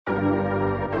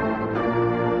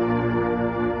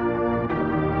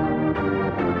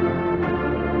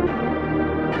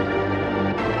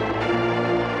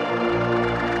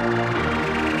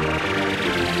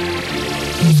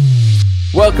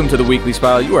Welcome to the Weekly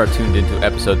Spiral. You are tuned into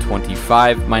episode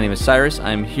 25. My name is Cyrus.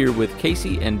 I'm here with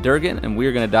Casey and Durgan, and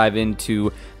we're going to dive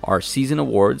into our season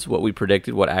awards, what we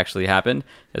predicted, what actually happened,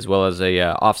 as well as a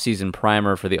off-season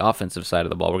primer for the offensive side of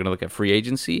the ball. We're going to look at free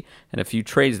agency and a few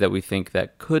trades that we think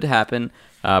that could happen,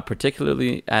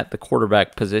 particularly at the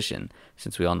quarterback position,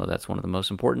 since we all know that's one of the most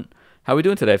important. How are we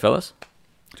doing today, fellas?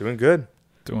 Doing good.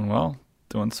 Doing well.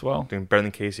 Doing swell. Doing better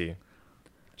than Casey.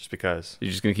 Just because.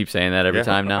 You're just going to keep saying that every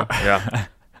time now? Yeah.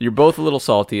 You're both a little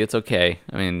salty. It's okay.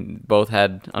 I mean, both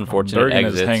had unfortunate Durgan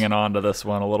exits. is hanging on to this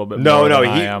one a little bit No, more no. than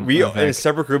I am, We I in a think.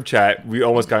 separate group chat, we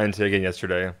almost got into it again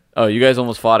yesterday. Oh, you guys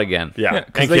almost fought again. Yeah.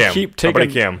 Because And they Cam. keep Our buddy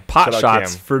taking Cam. pot Shout out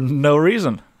shots Cam. for no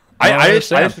reason. I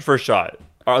just understand. the first shot.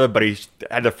 Our other buddy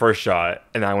had the first shot,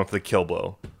 and I went for the kill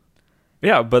blow.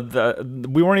 Yeah, but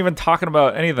we weren't even talking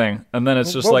about anything. And then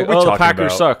it's just What like, were we oh, the talking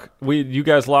Packers about? suck. You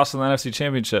guys lost in the NFC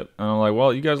Championship. And I'm like,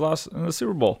 well, you guys lost in the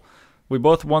Super Bowl. We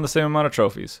both won the same amount of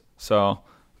trophies. So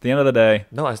at the end of the day,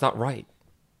 No, that's not right.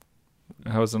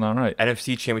 how is it not right?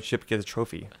 NFC Championship gets a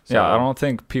trophy. So Yeah, I don't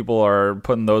think people are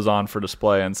putting those on for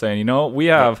display and saying, you know, we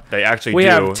have They actually we do.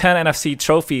 have 10 NFC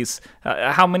trophies.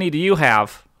 How many do you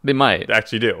have? They might. They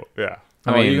actually do. Yeah.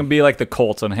 I mean- mean, you can be like the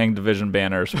Colts and hang division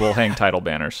banners. We'll hang title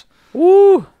banners.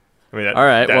 Woo! I mean, All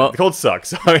right, well- the Colts suck.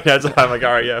 So I mean, that's why I'm like,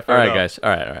 all right, yeah. Fair All right, enough. guys. All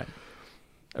right.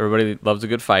 Everybody loves a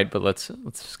good fight, but let's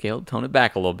tone it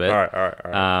back a little bit. All right.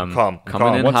 Calm. Coming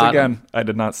Calm. in Once hot. again, I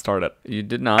did not start it. You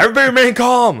did not. Everybody remain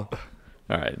calm.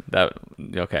 All right.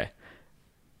 Okay.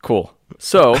 Cool.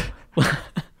 So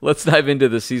let's dive into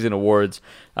the season awards.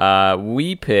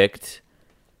 We picked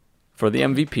for the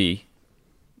MVP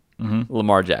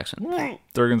Lamar Jackson,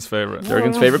 Durgan's favorite.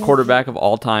 Durgan's favorite quarterback of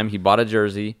all time. He bought a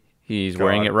jersey. He's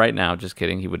wearing God. it right now. Just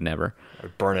kidding. He would never.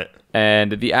 I'd burn it.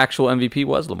 And the actual MVP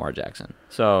was Lamar Jackson.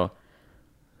 So,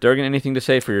 Durgan, anything to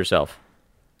say for yourself?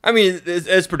 I mean,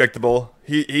 it's predictable.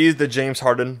 He's the James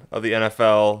Harden of the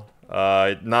NFL.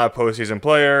 Not a postseason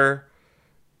player.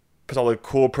 Puts all the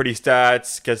cool, pretty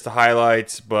stats. Gets the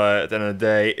highlights, but at the end of the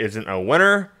day, isn't a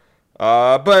winner.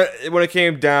 But when it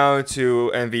came down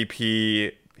to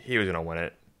MVP, he was gonna win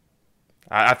it.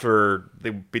 After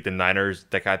they beat the Niners,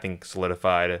 that I think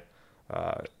solidified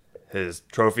his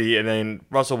trophy. And then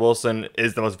Russell Wilson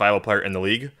is the most valuable player in the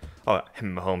league. Oh, him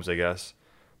and Mahomes, I guess.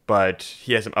 But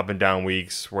he had some up and down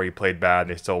weeks where he played bad and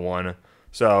they still won.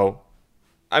 So,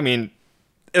 I mean,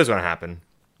 it was going to happen.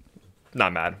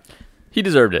 Not mad. He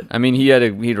deserved it. I mean, he had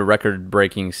a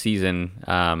record-breaking season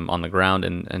on the ground,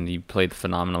 and he played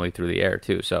phenomenally through the air,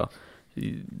 too. So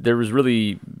there was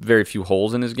really very few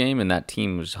holes in his game, and that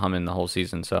team was humming the whole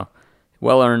season. So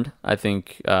well-earned. I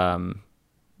think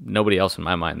nobody else in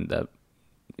my mind that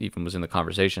even was in the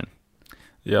conversation.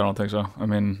 Yeah, I don't think so. I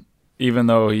mean, even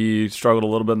though he struggled a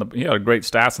little bit, he had great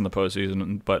stats in the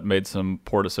postseason, but made some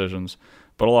poor decisions.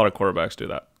 But a lot of quarterbacks do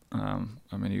that.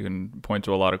 I mean, you can point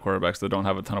to a lot of quarterbacks that don't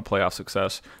have a ton of playoff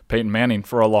success. Peyton Manning,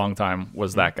 for a long time,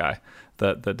 was that guy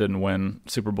that didn't win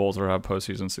Super Bowls or have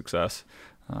postseason success.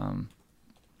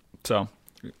 So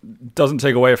it doesn't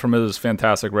take away from his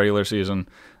fantastic regular season.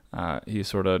 He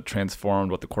sort of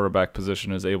transformed what the quarterback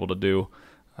position is able to do.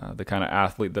 The kind of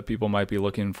athlete that people might be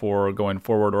looking for going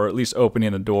forward, or at least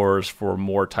opening the doors for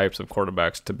more types of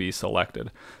quarterbacks to be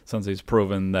selected, since he's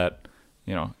proven that,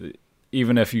 you know,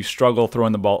 even if you struggle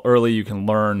throwing the ball early, you can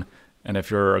learn, and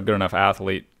if you're a good enough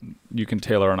athlete, you can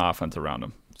tailor an offense around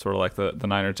him. Sort of like the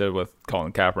Niners did with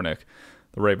Colin Kaepernick,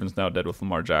 the Ravens now did with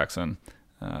Lamar Jackson,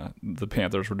 the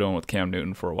Panthers were doing with Cam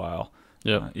Newton for a while.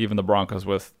 Yep. Even the Broncos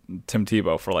with Tim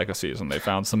Tebow for like a season. They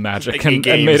found some magic Eight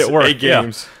and made it work. 8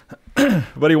 games. Yeah.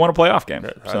 But he won a playoff game.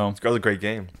 So It was a great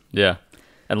game. Yeah.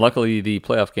 And luckily, the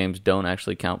playoff games don't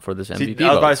actually count for this MVP See, I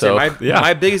was about vote. to say, So,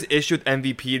 my biggest issue with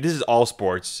MVP, this is all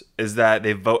sports, is that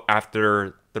they vote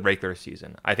after the regular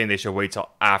season. I think they should wait till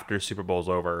after Super Bowl's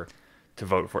over to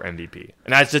vote for MVP.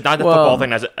 And that's just not the football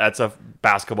thing. That's a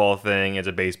basketball thing. It's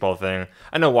a baseball thing.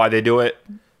 I know why they do it,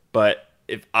 but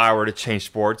if I were to change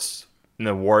sports in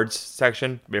the awards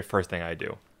section, it'd be the first thing I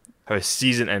do. Have a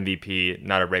season MVP,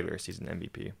 not a regular season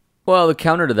MVP. well, the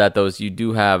counter to that, though, is you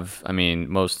do have, I mean,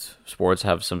 most sports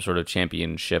have some sort of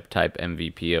championship type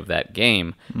MVP of that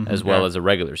game, as well as a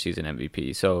regular season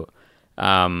MVP. So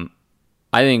I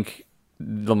think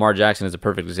Lamar Jackson is a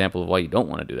perfect example of why you don't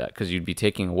want to do that, because you'd be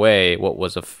taking away what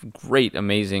was a great,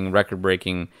 amazing,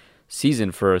 record-breaking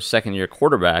season for a second-year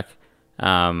quarterback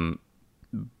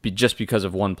just because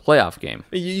of one playoff game.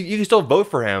 You can still vote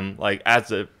for him like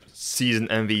as a season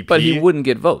MVP. But he wouldn't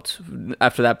get votes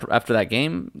after that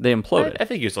game. They imploded. I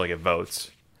think you still get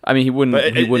votes. I mean, he wouldn't.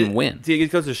 But He wouldn't win. See, it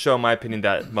goes to show, in my opinion,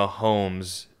 that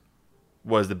Mahomes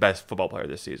was the best football player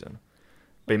this season.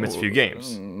 But he missed a few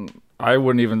games. I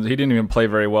wouldn't even. He didn't even play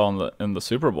very well in the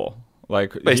Super Bowl.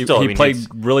 Like But he, still, I he mean, played he's-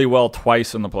 really well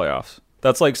twice in the playoffs.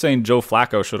 That's like saying Joe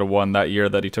Flacco should have won that year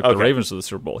that he took the Okay. Ravens to the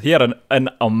Super Bowl. He had an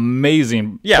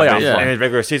amazing Yeah, playoff but run. and his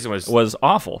regular season Was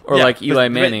awful. Or yeah, like Eli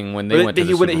but- Manning when but they went to the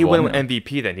he Super wouldn't, He Bowl. wouldn't win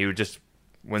MVP then. He would just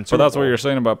win But Super that's Bowl. what you're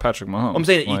saying about Patrick Mahomes. I'm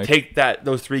saying Like, you take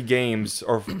those 3 games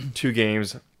or 2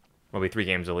 games, maybe 3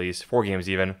 games at least, 4 games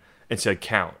even, into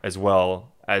account as well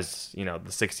as the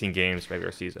 16 games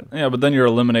regular season. Yeah, but then you're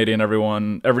eliminating every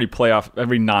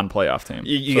non-playoff team.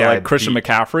 You so gotta like Christian be-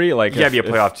 McCaffrey, like You gotta if- be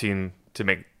a playoff team to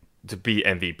be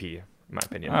MVP, in my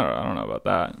opinion. I don't know about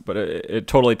that, but it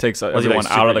totally takes Unless you, everyone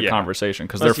like, out of the yeah. conversation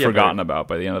because they're Unless you have, forgotten like- about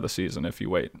by the end of the season if you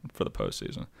wait for the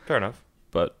postseason. Fair enough.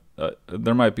 But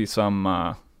there might be some,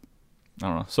 I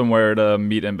don't know, somewhere to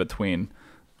meet in between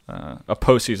a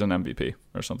postseason MVP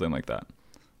or something like that.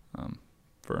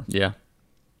 For Yeah.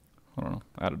 I don't know,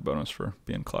 added bonus for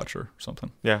being clutch or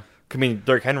something. Yeah. I mean,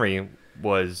 Derrick Henry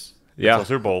was Yeah. until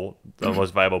Super Bowl the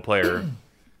most valuable player in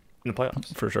the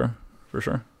playoffs. For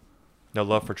sure. No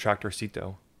love for Tractor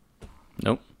Cito.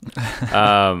 Nope.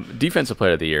 Defensive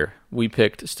player of the year. We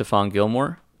picked Stephon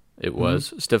Gilmore. It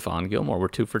was Stephon Gilmore. We're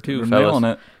 2 for 2, We're fellas. nailing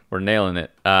it. We're nailing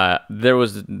it. There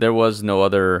was no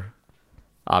other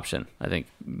option. I think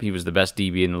he was the best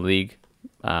DB in the league.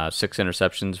 6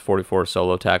 interceptions, 44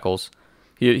 solo tackles.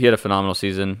 He had a phenomenal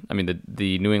season. I mean,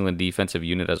 the New England defensive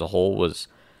unit as a whole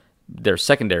their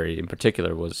secondary in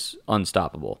particular was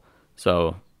unstoppable.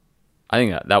 So I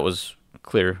think that was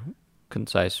clear,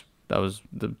 concise. That was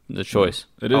the choice.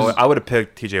 It is. I would have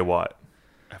picked TJ Watt,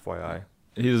 FYI.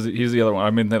 He's the other one. I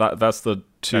mean, that's the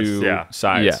two yeah.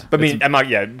 sides. Yeah. But I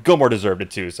mean, Gilmore deserved it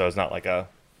too, so it's not like a.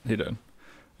 He did.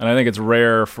 And I think it's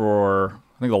rare for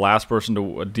the last person a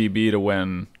DB to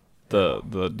win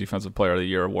the Defensive Player of the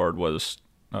Year award was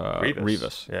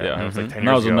Revis. Yeah, and it was like 10 And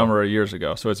that years was a ago. number of years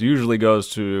ago. So it usually goes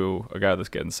to a guy that's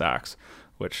getting sacks,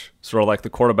 which sort of like the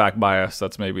quarterback bias.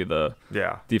 That's maybe the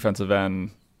Yeah. defensive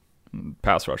end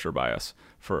pass rusher bias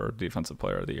for Defensive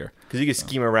Player of the Year. Because you can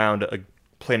scheme around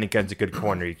playing against a good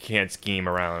corner. You can't scheme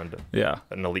around Yeah,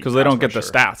 an elite because they don't get the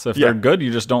rusher. stats. If Yeah. they're good,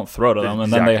 you just don't throw to them,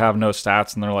 and then they Exactly. have no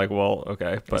stats, and they're like, "Well,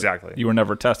 okay, but Exactly. you were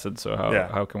never tested, so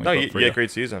how can we No, vote you for had you?" a great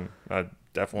season.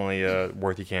 Definitely a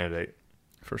worthy candidate.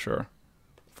 For sure.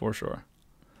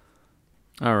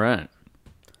 All right.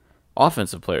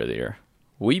 Offensive player of the year.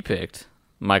 We picked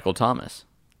Michael Thomas.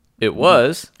 It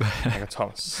was, Michael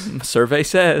Thomas. survey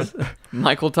says,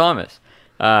 Michael Thomas.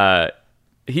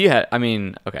 He had,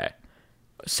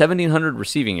 1,700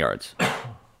 receiving yards.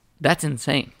 That's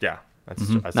insane. Yeah.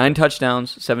 That's 9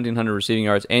 touchdowns, 1,700 receiving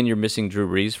yards, and you're missing Drew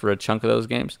Brees for a chunk of those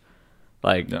games.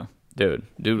 Like, Yeah. dude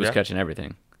was Yeah. catching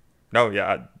everything. No,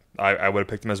 yeah. I would have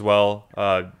picked him as well.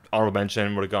 Honorable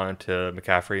mention would have gone to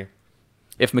McCaffrey.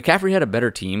 If McCaffrey had a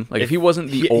better team, like if he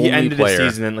wasn't the only he ended player, the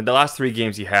season, and like the last 3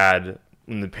 games he had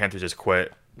when the Panthers just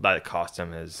quit, that cost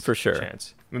him his For sure.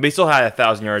 chance. I mean, but he still had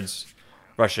 1,000 yards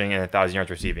rushing and 1,000 yards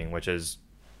receiving, which is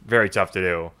very tough to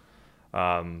do.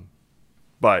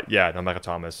 But yeah, no, Michael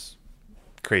Thomas,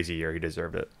 crazy year. He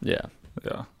deserved it. yeah.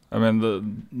 Yeah. I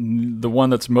mean, the one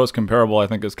that's most comparable, I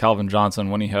think, is Calvin Johnson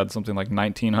when he had something like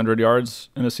 1,900 yards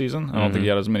in a season. I don't think he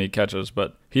had as many catches,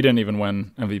 but he didn't even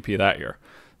win MVP that year.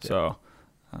 So,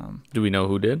 Do we know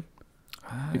who did?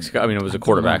 It was a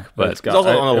quarterback, but He's also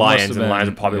on it the must Lions, have and the Lions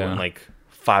been- probably yeah. went like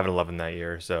 5-11 that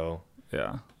year. So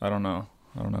yeah, I don't know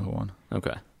who won.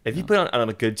 okay. if he played on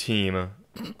a good team,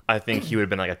 I think he would have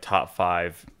been like a top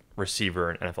 5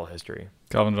 receiver in NFL history.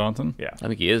 Calvin Johnson? Yeah. I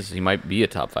think he is. He might be a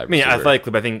top 5 I mean, receiver.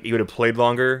 athletically, but I think he would have played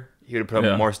longer. He would have put up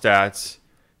Yeah. more stats.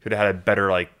 He would have had a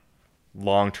better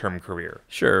long-term career.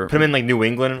 Sure. Put him in New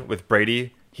England with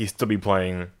Brady, he'd still be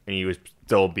playing, and he would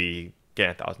still be getting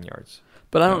 1,000 yards.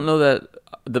 But I don't know that.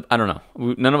 I don't know.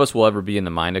 None of us will ever be in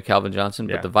the mind of Calvin Johnson.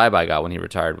 But Yeah. the vibe I got when he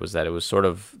retired was that it was sort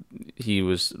of he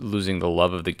was losing the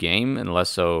love of the game, and less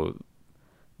so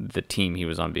the team he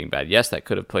was on being bad. Yes, that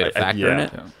could have played a factor in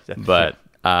it. Yeah. But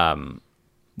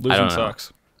Losing don't know.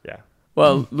 sucks. Yeah.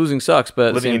 well, losing sucks. But at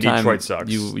the Living same in time, Detroit sucks.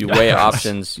 you weigh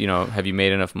options. Have you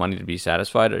made enough money to be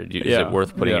satisfied, or is Yeah. it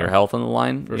worth putting Yeah. your health on the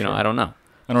line? For sure. I don't know.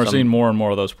 And we're Some- seeing more and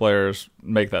more of those players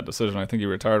make that decision. I think he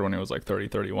retired when he was like 30,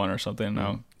 31 or something.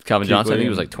 Now Calvin Johnson, I think he Kuechly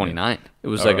was like and- 29. It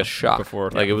was Oh, like a shock.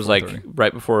 before- like it was before like 30.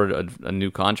 right before a new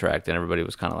contract, and everybody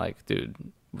was kind of like, dude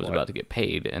was What? about to get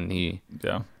paid, and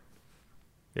Yeah.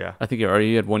 Yeah. I think he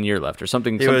already had 1 year left or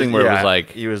something. He Something where it was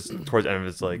like he was towards the end of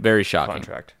his very shocking.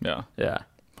 contract. Yeah. Yeah.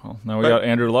 Well, now we But- got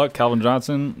Andrew Luck, Calvin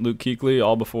Johnson, Luke Kuechly,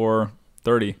 all before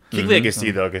 30. Kuechly I could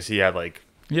see though because he had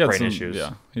He had brain some issues.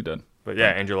 Yeah, he did. But yeah,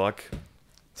 Andrew Luck.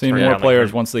 Seeing Turn more down, like, players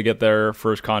him. once they get their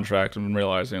first contract and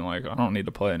realizing like I don't need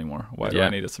to play anymore. Why do Yeah. I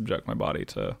need to subject my body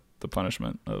to the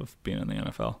punishment of being in the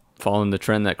NFL. Following the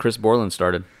trend that Chris Borland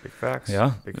started. Big facts.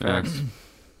 Yeah. Big facts.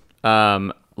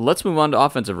 Let's move on to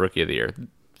Offensive Rookie of the Year.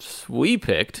 We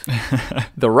picked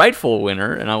the rightful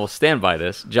winner, and I will stand by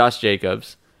this, Josh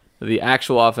Jacobs. The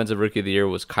actual Offensive Rookie of the Year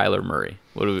was Kyler Murray.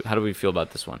 How do we feel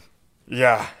about this one?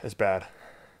 Yeah, it's bad.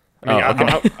 I mean,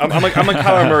 okay. I'm a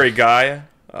Kyler Murray guy.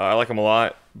 I like him a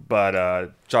lot,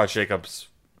 but Josh Jacobs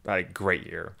had a great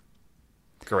year.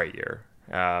 Great year.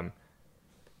 Yeah,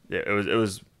 it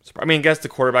was. I mean, I guess the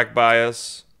quarterback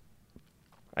bias.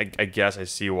 I guess I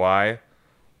see why,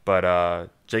 but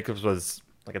Jacobs was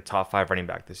like a top 5 running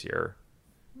back this year,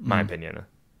 in my opinion.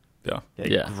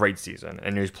 Yeah. Great season,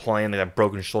 and he was playing like a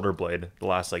broken shoulder blade the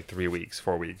last like 4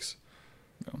 weeks.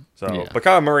 So, but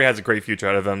Kyler Murray has a great future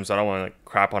out of him, so I don't want to like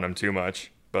crap on him too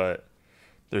much. But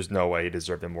there's no way he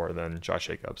deserved it more than Josh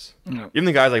Jacobs. No. Even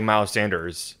the guys like Miles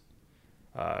Sanders,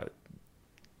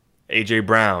 AJ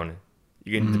Brown,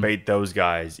 you can debate those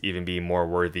guys even being more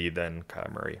worthy than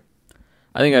Kyler Murray.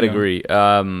 I think I'd agree.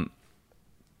 Kyler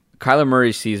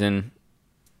Murray's season,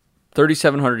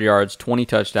 3,700 yards, 20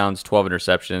 touchdowns, 12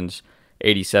 interceptions,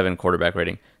 87 quarterback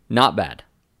rating. Not bad.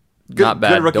 Not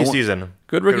bad. Good rookie season.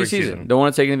 Good rookie season. Don't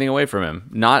want to take anything away from him.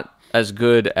 Not as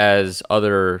good as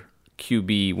other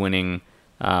QB winning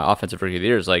Offensive Rookie of the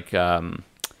Years. Like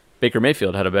Baker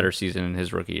Mayfield had a better season in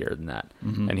his rookie year than that,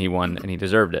 and he won, and he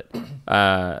deserved it.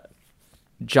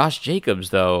 Josh Jacobs,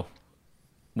 though,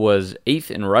 was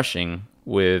 8th in rushing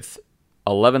with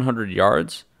 1,100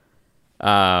 yards,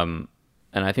 and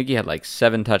I think he had like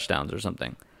 7 touchdowns or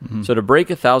something. So to break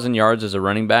 1,000 yards as a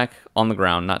running back on the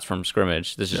ground, not from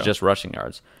scrimmage, this is just rushing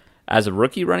yards. As a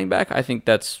rookie running back, I think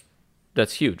that's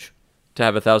huge to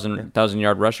have a 1,000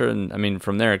 yard rusher, and I mean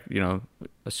from there,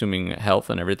 assuming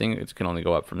health and everything, it can only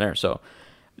go up from there. So,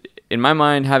 in my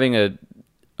mind, having a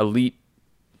elite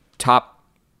top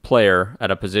player at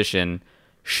a position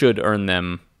should earn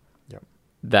them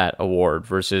that award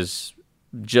versus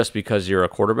just because you're a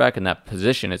quarterback and that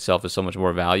position itself is so much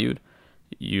more valued.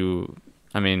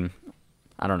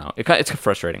 I don't know. It's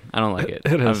frustrating. I don't like it.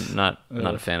 It is. I'm not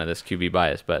a fan of this QB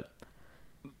bias, but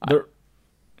go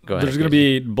ahead. There's going to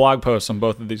be blog posts on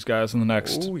both of these guys in the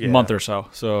next month or so.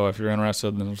 So if you're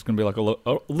interested, then there's going to be like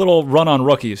a little run on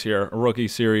rookies here, a rookie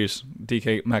series.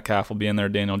 DK Metcalf will be in there,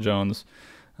 Daniel Jones,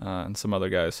 and some other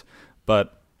guys.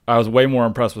 But I was way more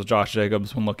impressed with Josh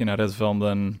Jacobs when looking at his film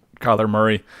than Kyler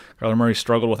Murray. Kyler Murray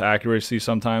struggled with accuracy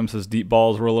sometimes. His deep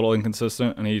balls were a little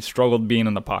inconsistent, and he struggled being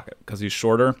in the pocket because he's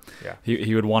shorter. Yeah.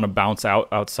 He would want to bounce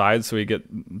outside so he get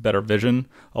better vision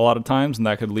a lot of times, and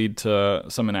that could lead to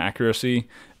some inaccuracy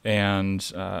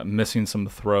and missing some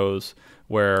throws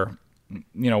where,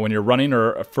 when you're running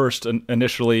or first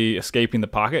initially escaping the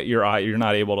pocket, you're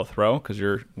not able to throw because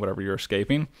you're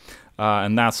escaping.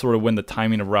 And that's sort of when the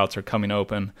timing of routes are coming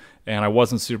open. And I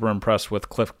wasn't super impressed with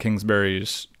Cliff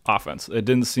Kingsbury's offense. It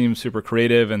didn't seem super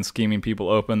creative and scheming people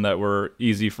open that were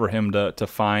easy for him to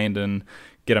find and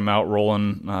get him out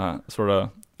rolling sort of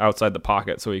outside the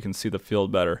pocket so he can see the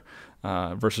field better.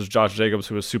 Versus Josh Jacobs,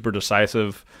 who was super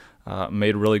decisive,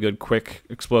 made really good, quick,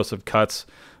 explosive cuts,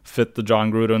 fit the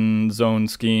John Gruden zone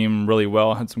scheme really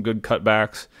well, had some good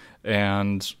cutbacks,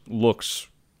 and looks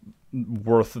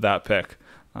worth that pick.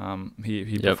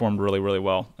 He performed really, really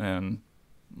well, and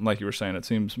like you were saying, it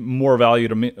seems more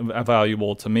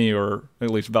valuable to me, or at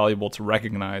least valuable to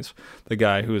recognize the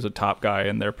guy who is a top guy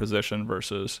in their position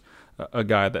versus a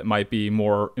guy that might be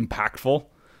more impactful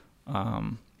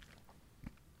on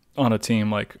a team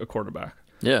like a quarterback.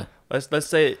 Yeah. Let's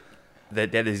say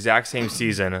that they had the exact same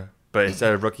season, but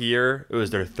instead of rookie year, it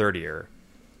was their third year.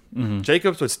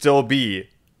 Jacobs would still be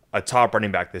a top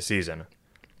running back this season.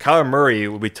 Kyler Murray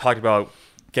would be talked about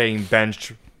getting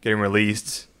benched, getting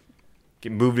released,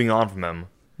 moving on from him.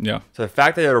 Yeah. So the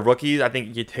fact that they're rookies, I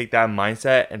think you take that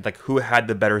mindset and like who had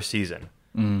the better season.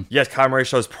 Yes, Kyler Murray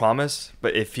shows promise,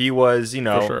 but if he was, a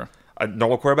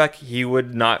normal quarterback, he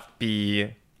would not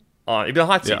be on. He'd be on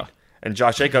the hot seat. Yeah. And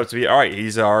Josh Jacobs would be all right.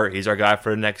 He's our guy for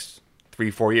the next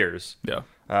 3-4 years. Yeah.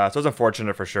 So it's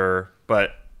unfortunate for sure,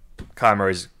 but Kyler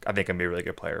Murray's, I think, gonna be a really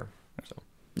good player. So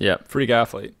Yeah. Freak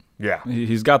athlete. yeah,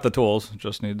 He's got the tools,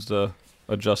 just needs to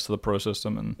adjust to the pro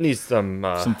system and needs some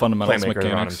fundamentals, playmakers around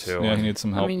him mechanics. too. Yeah, he needs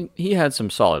some help. I mean, he had some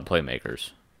solid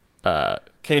playmakers.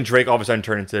 Kenyon Drake all of a sudden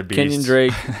turned into a beast. Kenyon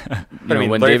Drake, when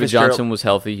Larry David Fitzgerald- Johnson was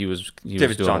healthy, he was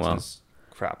David doing Johnson's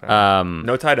crap. Man.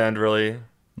 No tight end really.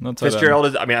 No tight end. Fitzgerald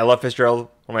is. I mean, I love Fitzgerald.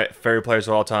 One of my favorite players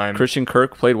of all time. well. Christian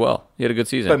Kirk played well. He had a good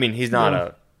season. But I mean, he's not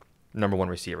a number one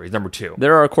receiver. He's number two.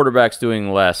 There are quarterbacks doing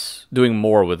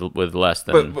more with less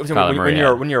than But Kyler Murray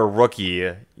had. when you're a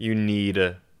rookie, you need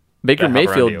Baker that help around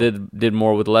Mayfield you. did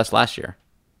more with less last year.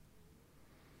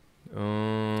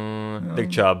 Nick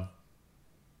Chubb.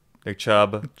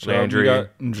 Landry, You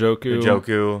got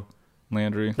Njoku.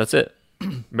 Landry. That's it.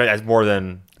 But that's more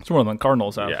than It's more than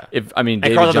Cardinals have. yeah. If I mean And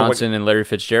David Cardinals have Johnson and Larry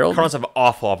Fitzgerald. Cardinals have an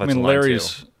awful I offensive mean, line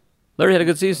Larry's too. Larry had a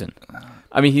good season.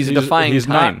 I mean, he's defying he's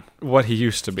time. not what he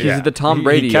used to be. He's the Tom He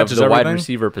Brady of catches the wide everything.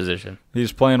 receiver position.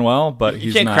 He's playing well, but You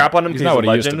he's can't not. crap on him He's because not he's what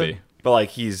a he used to legend. be. But like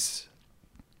he's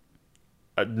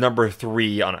a number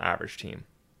 3 on an average team, in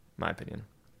my opinion.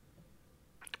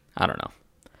 I don't know.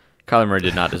 Kyler Murray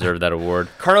did not deserve that award.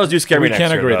 Cardinals do scare me We next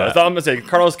can't year. agree Though. that. That's all I'm gonna say.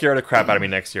 Cardinals scare the crap out of me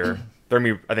next year. They're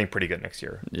gonna be, I think, pretty good next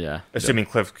year, Yeah. assuming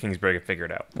Cliff Kingsbury can figure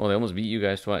it out. Well, they almost beat you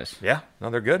guys twice. Yeah, no,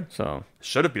 they're good. So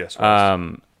Should have beat us.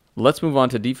 Twice. let's move on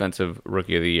to defensive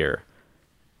rookie of the year.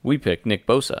 We picked Nick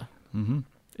Bosa. Mm-hmm.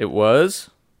 It was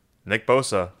Nick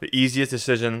Bosa, the easiest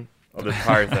decision of the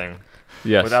entire thing,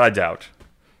 yes. without a doubt.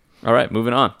 All right,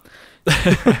 moving on.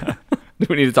 Do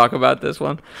we need to talk about this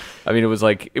one? I mean, it was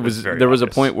like very there was a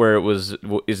obvious. point where it was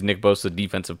is Nick Bosa the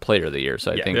defensive player of the year?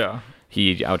 So I Yeah. think Yeah.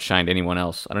 he outshined anyone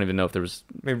else. I don't even know if there was.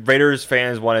 I mean, Raiders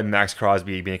fans wanted Max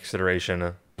Crosby being in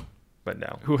consideration, but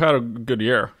no. Who had a good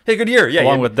year? Hey, good year. Yeah,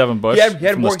 Along he with Devin Bush He had from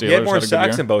the more Steelers,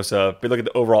 sacks had than Bosa, but look at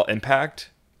the overall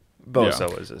impact. Bosa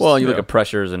Yeah. was just, Well, you look Yeah. at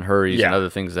pressures and hurries and Yeah. other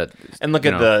things that. and look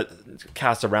you at know, the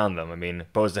cast around them. I mean,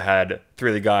 Bosa had 3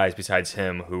 of the guys besides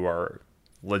him who are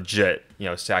legit,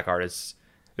 sack artists,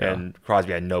 Yeah. and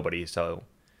Crosby had nobody. So,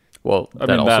 Well, I that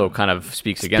mean, also that kind of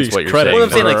speaks against speaks what you're credit saying.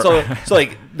 what I'm saying, for-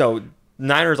 like, no,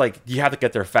 Niners, like, you have to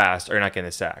get there fast, or you're not getting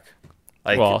a sack.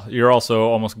 Like, Well, you're also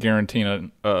almost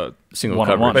guaranteeing a Single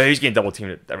one-on-one. but he's getting double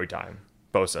teamed every time.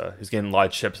 Bosa, he's getting a lot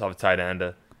of chips off the tight end.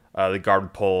 The guard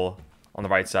would pull on the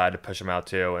right side to push him out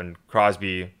too, and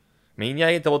Crosby. I mean, yeah,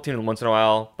 he get double teamed once in a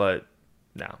while, but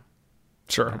no.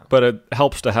 Sure, but it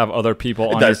helps to have other people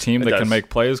on does, your team it that does. can make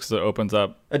plays because it opens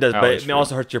up. It does, but alleys it for you.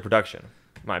 also hurts your production,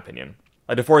 in my opinion.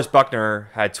 Like DeForest Buckner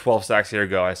had 12 sacks a year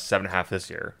ago, has 7.5 this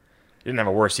year. He didn't have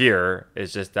a worse year.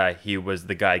 It's just that he was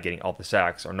the guy getting all the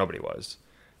sacks, or nobody was.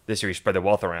 This year, he spread the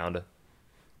wealth around. It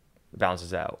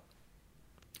balances out.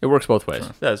 It works both ways.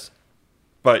 It does.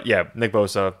 But yeah, Nick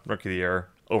Bosa, Rookie of the Year,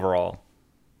 overall.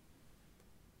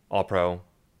 All Pro.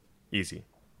 Easy.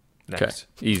 Okay, Next.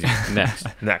 easy. Next,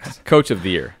 Next. Coach of the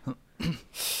Year.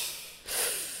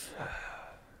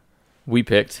 We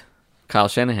picked Kyle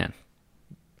Shanahan.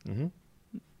 Mm-hmm.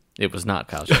 It was not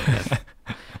Kyle Shanahan.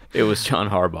 It was John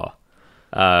Harbaugh.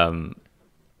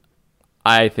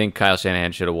 I think Kyle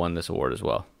Shanahan should have won this award as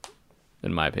well,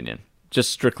 in my opinion.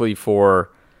 Just strictly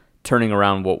for turning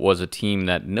around what was a team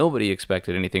that nobody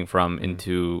expected anything from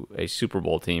into a Super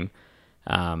Bowl team.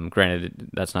 Granted,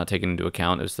 that's not taken into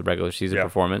account as the regular season Yeah.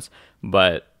 performance,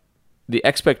 but the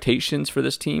expectations for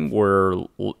this team were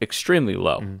extremely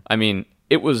low. I mean,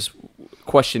 it was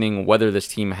questioning whether this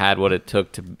team had what it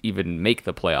took to even make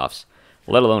the playoffs,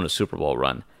 let alone a Super Bowl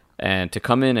run. And to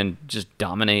come in and just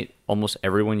dominate almost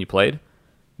everyone you played,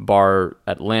 bar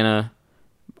Atlanta,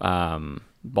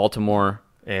 Baltimore,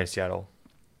 And Seattle.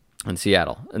 and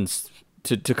Seattle, and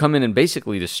to come in and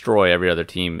basically destroy every other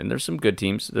team. And there's some good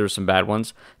teams, there's some bad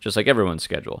ones, just like everyone's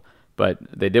schedule. But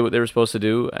they did what they were supposed to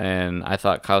do, and I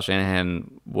thought Kyle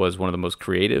Shanahan was one of the most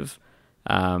creative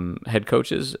head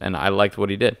coaches, and I liked what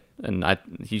he did, and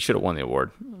he should have won the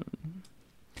award.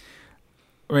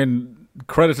 I mean,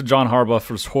 credit to John Harbaugh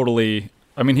for totally.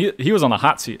 I mean, he was on the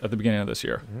hot seat at the beginning of this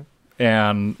year,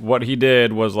 and what he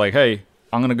did was like, hey,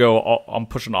 I'm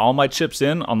pushing all my chips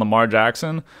in on Lamar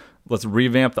Jackson. Let's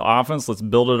revamp the offense. Let's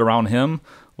build it around him.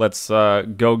 Let's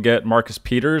go get Marcus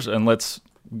Peters and let's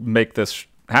make this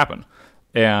happen.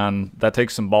 And that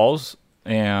takes some balls,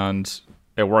 and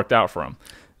it worked out for him.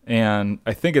 And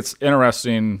I think it's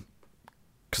interesting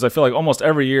because I feel like almost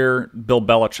every year Bill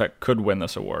Belichick could win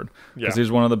this award because Yeah.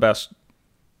 he's one of the best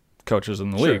coaches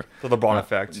in the league. The LeBron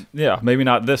effect. Yeah, maybe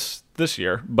not this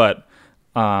year, but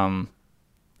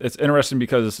it's interesting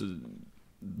because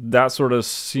that sort of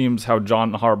seems how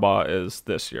John Harbaugh is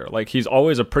this year. Like, he's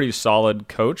always a pretty solid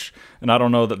coach, and I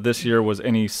don't know that this year was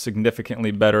any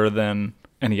significantly better than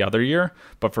any other year,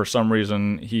 but for some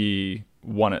reason he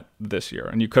won it this year,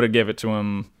 and you could have gave it to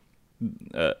him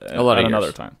A lot at of another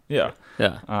years. time. Yeah.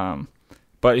 Yeah.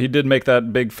 But he did make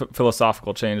that big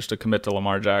philosophical change to commit to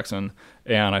Lamar Jackson,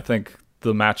 and I think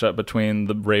the matchup between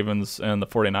the Ravens and the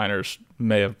 49ers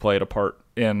may have played a part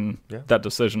in that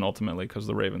decision ultimately because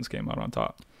the Ravens came out on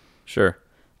top. Sure.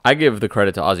 I give the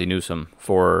credit to Ozzie Newsome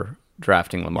for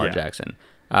drafting Lamar Yeah. Jackson.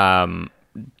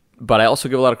 But I also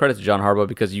give a lot of credit to John Harbaugh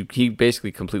because he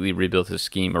basically completely rebuilt his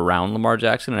scheme around Lamar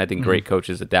Jackson, and I think great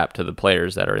coaches adapt to the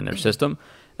players that are in their system,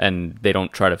 and they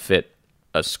don't try to fit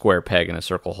a square peg in a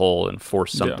circle hole and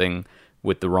force something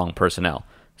with the wrong personnel.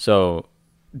 So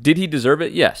Did he deserve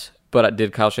it? Yes. But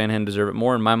did Kyle Shanahan deserve it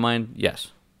more? In my mind,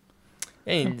 yes.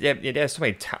 And they have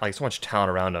so much talent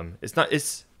around him.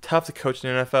 It's tough to coach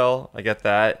in the NFL. I get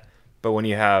that, but when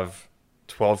you have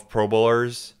 12 Pro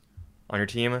Bowlers on your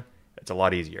team, it's a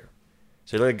lot easier.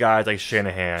 So you look at guys like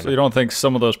Shanahan. So you don't think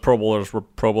some of those Pro Bowlers were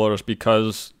Pro Bowlers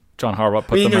because John Harbaugh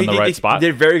put them in the right spot? He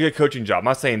did a very good coaching job. I'm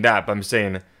not saying that, but I'm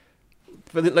saying,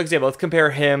 for example, let's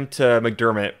compare him to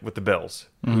McDermott with the Bills,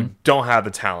 who don't have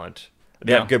the talent.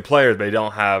 They have good players, but they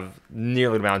don't have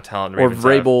nearly the amount of talent. Or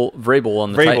Vrabel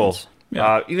on the Titans.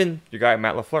 Yeah. Even your guy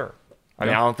Matt LaFleur. I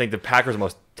mean, I don't think the Packers are the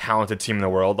most talented team in the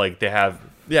world. Like, they have,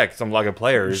 some lot of good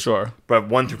players. Sure. But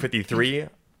 1 through 53,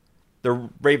 the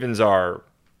Ravens are,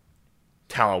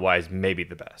 talent-wise, maybe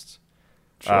the best.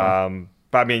 Sure.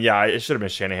 But, I mean, it should have been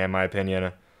Shanahan, in my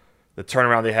opinion. The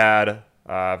turnaround they had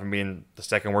from being the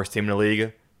second worst team in the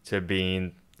league to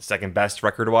being the second best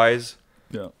record-wise,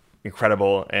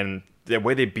 incredible. And the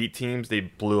way they beat teams, they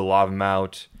blew a lot of them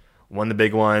out, won the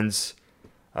big ones,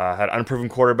 had unproven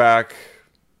quarterback,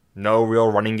 no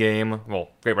real running game. Well,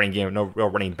 great running game, no real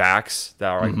running backs that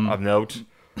are of note.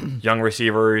 Young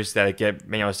receivers that get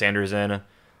Emmanuel Sanders in.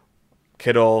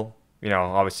 Kittle,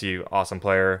 obviously awesome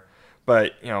player.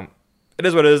 But, it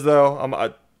is what it is,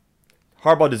 though.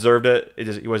 Harbaugh deserved it.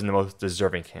 He wasn't the most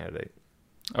deserving candidate.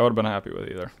 I would have been happy with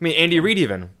either. I mean, Andy Reid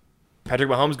even. Patrick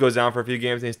Mahomes goes down for a few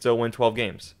games and they still win 12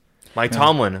 games. Mike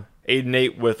Tomlin,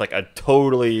 8-8 with like a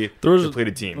totally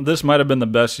depleted team. This might have been the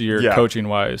best year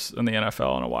coaching-wise in the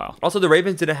NFL in a while. Also, the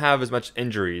Ravens didn't have as much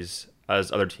injuries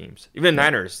as other teams. Even the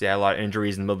Niners, they had a lot of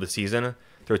injuries in the middle of the season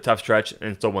through a tough stretch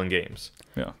and still won games.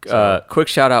 Yeah. So, quick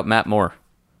shout-out, Matt Moore.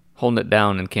 Holding it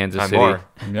down in Kansas City. Moore.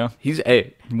 Yeah.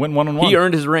 Went 1-1. He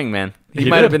earned his ring, man. He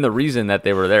might have been the reason that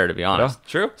they were there, to be honest. Yeah,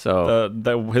 true. So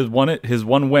his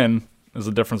one win is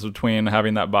the difference between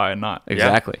having that bye and not.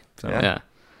 Exactly. Yeah. So,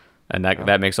 and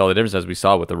that makes all the difference, as we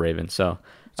saw with the Ravens. So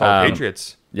it's all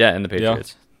Patriots. Yeah, and the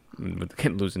Patriots.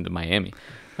 Losing to Miami.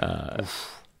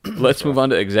 Let's move on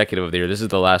to Executive of the Year. This is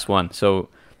the last one. So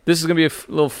this is going to be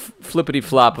a little flippity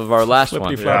flop of our last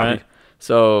one. Right?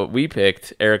 So we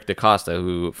picked Eric DeCosta,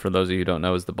 who, for those of you who don't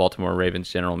know, is the Baltimore Ravens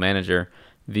general manager.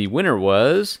 The winner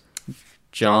was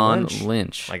John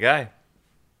Lynch. My guy.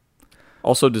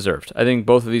 Also deserved. I think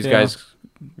both of these guys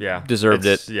deserved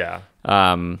it. Yeah.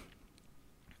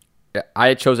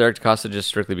 I chose Eric DeCosta just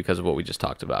strictly because of what we just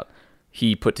talked about.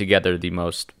 He put together the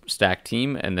most stacked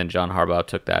team, and then John Harbaugh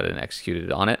took that and executed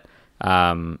on it.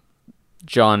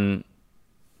 John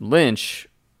Lynch,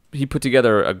 he put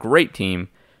together a great team,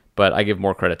 but I give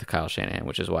more credit to Kyle Shanahan,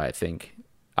 which is why I think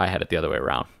I had it the other way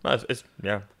around. It's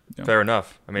fair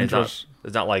enough. I mean, it's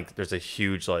not like there's a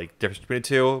huge difference between the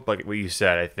two, but like what you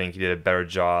said, I think he did a better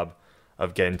job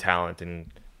of getting talent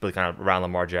and really kind of around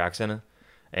Lamar Jackson.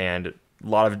 And a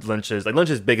lot of Lynch's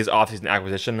biggest offseason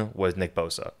acquisition was Nick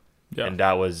Bosa. Yeah. And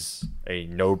that was a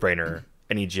no-brainer.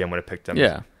 Any GM would have picked him.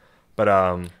 Yeah. But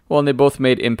well, and they both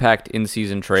made impact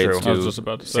in-season trades true. I was just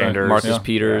about to say. Sanders, Marcus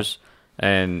Peters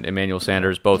and Emmanuel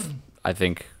Sanders both, I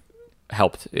think,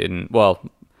 helped in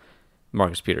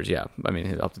Marcus Peters, I mean,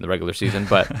 he helped in the regular season,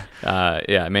 but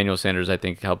Emmanuel Sanders, I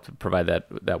think, helped provide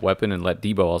that weapon and let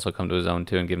Debo also come to his own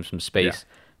too and give him some space.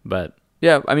 Yeah.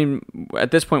 But I mean,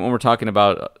 at this point when we're talking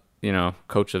about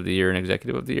coach of the year and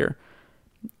executive of the year,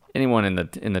 anyone in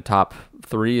the top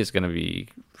 3 is going to be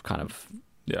kind of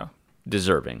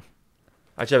deserving.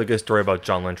 I actually have a good story about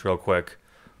John Lynch real quick.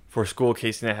 For school,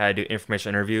 Casey and I had to do information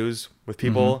interviews with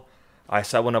people. I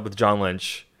set one up with John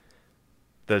Lynch.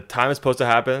 The time it's supposed to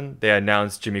happen, they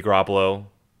announced Jimmy Garoppolo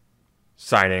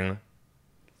signing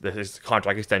his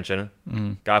contract extension.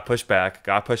 Got pushed back.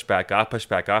 The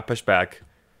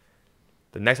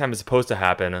next time it's supposed to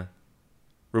happen,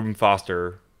 Reuben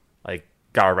Foster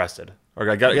got arrested. Or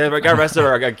got arrested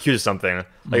or got accused of something.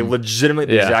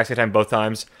 Legitimately the exact same time both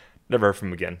times. Never heard from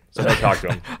him again. So I talked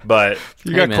to him. But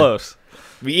you got close.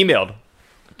 We emailed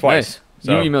twice. Nice.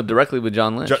 So, you emailed directly with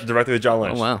John Lynch? Directly with John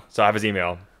Lynch. Oh, wow. So I have his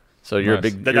email. So you're a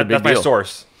big That's deal. my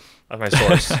source. That's my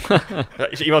source.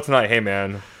 You should email tonight. Hey,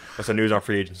 man, what's the news on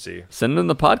free agency? Send him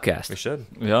the podcast. We should.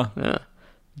 Yeah.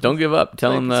 Don't give up.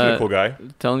 Tell him he's a cool guy.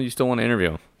 Tell him you still want to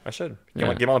interview him. I should.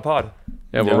 Get him on the pod.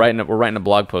 Yeah, we're writing a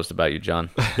blog post about you, John.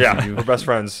 Yeah, we're best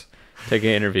friends. Take an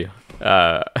interview.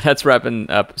 That's wrapping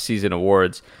up season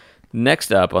awards.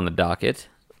 Next up on the docket,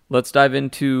 let's dive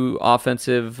into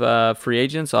offensive free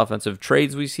agents, offensive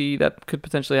trades we see that could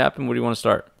potentially happen. Where do you want to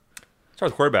start?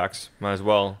 Start with quarterbacks. Might as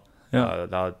well.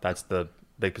 Yeah. That's the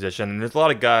big position. And there's a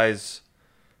lot of guys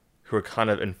who are kind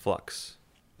of in flux.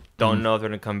 Don't know if they're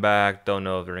going to come back. Don't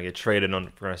know if they're going to get traded. Don't know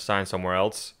if they're going to sign somewhere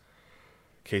else.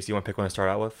 Casey, you want to pick one to start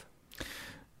out with?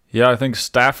 Yeah, I think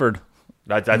Stafford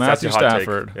That's Matthew a hot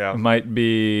Stafford take. Yeah. might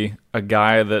be a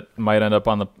guy that might end up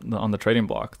on the trading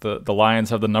block. The Lions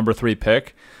have the number 3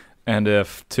 pick, and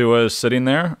if Tua is sitting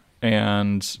there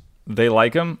and they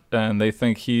like him and they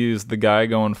think he's the guy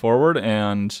going forward,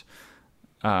 and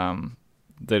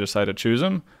they decide to choose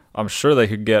him, I'm sure they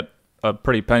could get a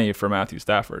pretty penny for Matthew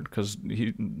Stafford, because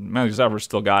Matthew Stafford's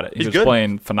still got it. He was good.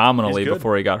 playing phenomenally He's good.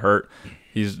 before he got hurt.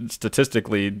 He's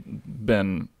statistically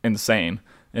been insane.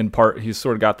 In part, he's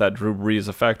sort of got that Drew Brees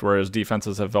effect where his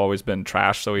defenses have always been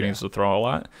trash, so he needs to throw a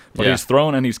lot. But he's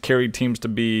thrown and he's carried teams to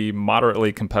be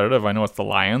moderately competitive. I know it's the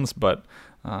Lions, but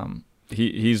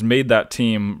he's made that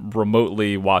team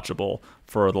remotely watchable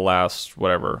for the last,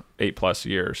 8+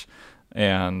 years.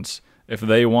 And if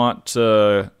they want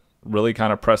to really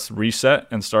kind of press reset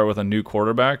and start with a new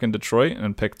quarterback in Detroit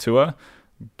and pick Tua,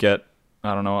 get,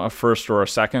 I don't know, a first or a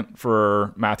second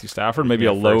for Matthew Stafford, maybe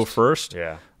a low first.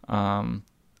 Yeah.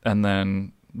 And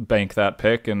then bank that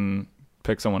pick and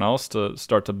pick someone else to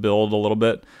start to build a little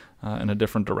bit in a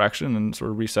different direction and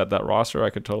sort of reset that roster. I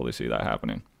could totally see that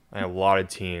happening. And a lot of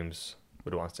teams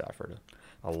would want Stafford.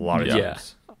 A lot of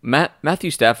teams. Matthew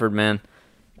Stafford, man,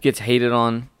 gets hated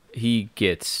on. He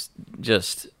gets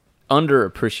just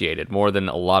underappreciated more than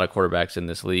a lot of quarterbacks in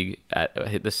this league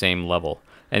at the same level.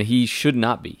 And he should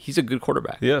not be. He's a good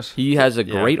quarterback. Yes. He has a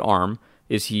great arm.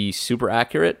 Is he super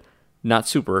accurate? Not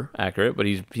super accurate, but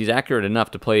he's accurate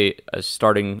enough to play a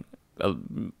starting. I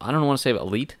don't want to say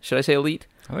elite. Should I say elite?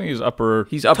 I think he's upper.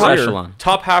 He's upper echelon.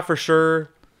 Top half for sure.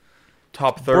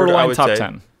 Top third, borderline I would top say.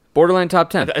 10. Borderline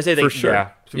top 10. I say for sure. Yeah,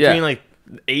 between like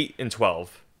 8 and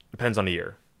 12, depends on the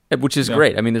year. Which is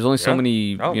great. I mean, there's only so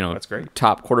many that's great.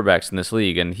 top quarterbacks in this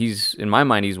league, and in my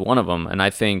mind, he's one of them. And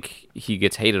I think he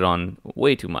gets hated on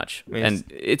way too much, and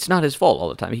it's not his fault all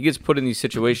the time. He gets put in these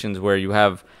situations where you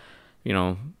have,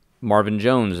 Marvin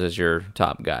Jones as your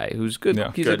top guy, who's good.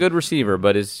 Yeah, He's a good receiver,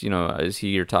 but is he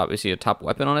your top? Is he a top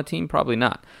weapon on a team? Probably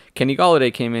not. Kenny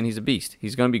Golladay came in. He's a beast.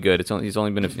 He's going to be good. He's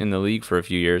only been in the league for a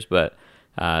few years, but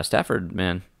Stafford,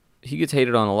 man, he gets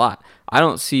hated on a lot. I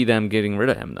don't see them getting rid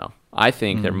of him though. I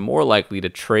think they're more likely to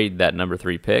trade that number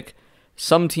 3 pick.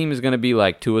 Some team is going to be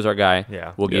like, Tua's our guy.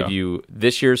 Yeah. We'll give you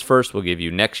this year's first. We'll give you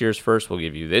next year's first. We'll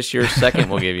give you this year's second.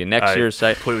 We'll give you next year's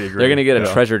second. Completely agree. They're going to get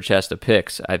a treasure chest of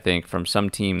picks, I think, from some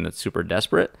team that's super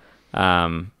desperate.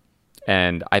 And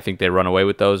I think they run away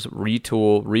with those,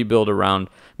 retool, rebuild around,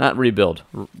 not rebuild,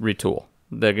 retool.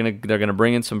 They're gonna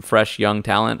bring in some fresh young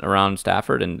talent around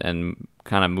Stafford and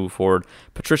kind of move forward.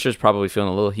 Patricia's probably feeling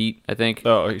a little heat, I think.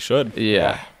 Oh, he should.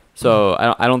 Yeah. So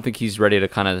I don't think he's ready to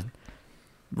kind of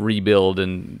rebuild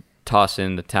and toss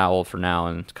in the towel for now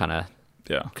and kind of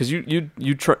because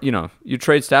you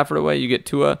trade Stafford away, you get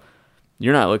Tua,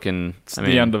 you're not looking. It's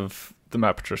the end of the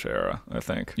Matt Patricia era, I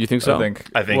think. You think so?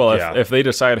 I think. Well, if they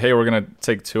decide, hey, we're gonna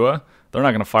take Tua, they're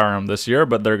not gonna fire him this year,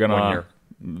 but they're gonna 1 year.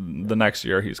 The next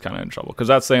year he's kind of in trouble because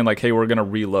that's saying like, hey, we're gonna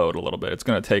reload a little bit. It's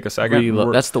gonna take a second.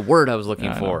 That's the word I was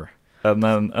looking for. And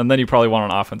then you probably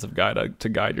want an offensive guy to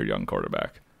guide your young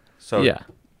quarterback. So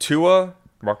Tua,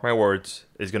 mark my words,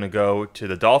 is going to go to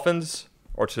the Dolphins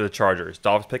or to the Chargers.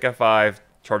 Dolphins pick at 5,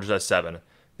 Chargers at 7.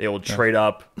 They will trade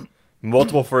up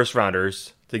multiple first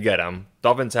rounders to get him.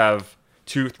 Dolphins have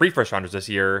 3 first rounders this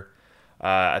year.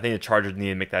 I think the Chargers need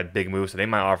to make that big move, so they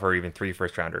might offer even 3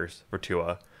 first rounders for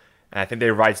Tua. And I think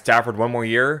they ride Stafford one more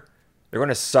year. They're going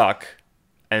to suck,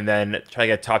 and then try to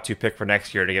get a top 2 pick for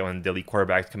next year to get one of the elite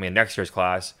quarterbacks coming in next year's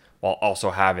class, while also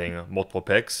having multiple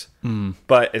picks.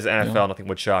 But as NFL, nothing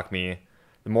would shock me.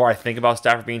 The more I think about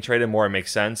Stafford being traded, the more it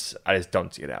makes sense. I just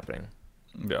don't see it happening.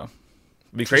 Yeah.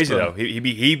 It'd be crazy, though.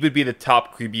 He would be the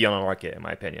top QB on the market, in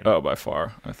my opinion. Oh, by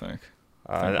far, I think.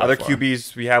 Other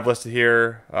QBs we have listed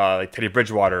here, like Teddy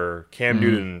Bridgewater, Cam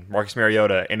Newton, Marcus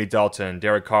Mariota, Andy Dalton,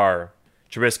 Derek Carr,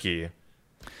 Trubisky.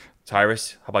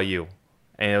 Tyrus, how about you?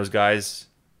 Any of those guys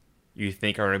you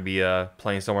think are going to be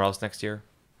playing somewhere else next year?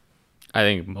 I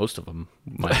think most of them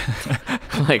might.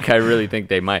 I really think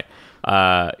they might.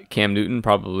 Cam Newton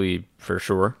probably for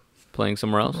sure playing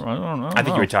somewhere else. I don't know. I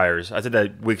think he retires. I said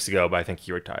that weeks ago, but I think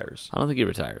he retires. I don't think he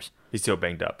retires. He's still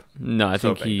banged up. No, I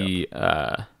think he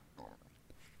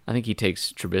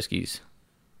takes Trubisky's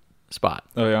spot.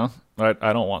 Oh yeah,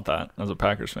 I don't want that as a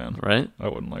Packers fan. Right? I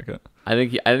wouldn't like it. I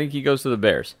think he goes to the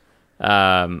Bears.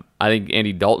 I think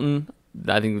Andy Dalton.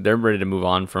 I think they're ready to move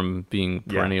on from being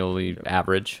perennially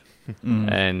average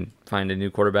and find a new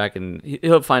quarterback, and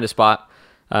he'll find a spot.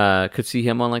 Could see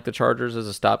him on like the Chargers as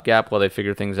a stopgap while they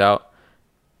figure things out.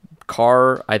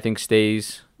 Carr, I think,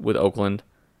 stays with Oakland.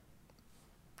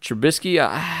 Trubisky,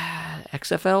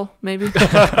 XFL maybe.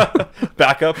 Backup.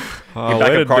 Backup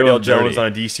Cardale Jones on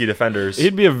a DC Defenders.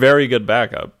 He'd be a very good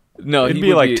backup. No, It'd he be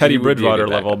would like Teddy he would be a Bridgewater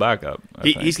good level backup.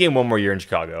 backup. He's getting one more year in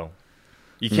Chicago.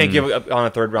 You can't give up on a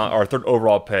third round or a third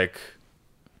overall pick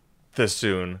this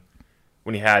soon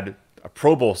when he had a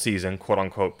Pro Bowl season, quote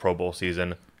unquote Pro Bowl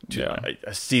season,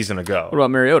 a season ago. What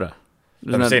about Mariota?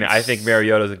 I'm saying I think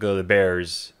Mariota's going to go to the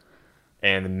Bears,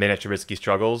 and the minute Trubisky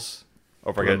struggles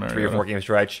over a 3 or 4 game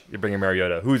stretch, you're bringing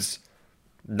Mariota, who's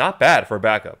not bad for a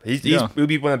backup. He would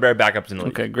be one of the better backups in the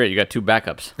league. Okay, great. You got 2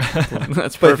 backups.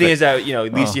 That's perfect. But the thing is that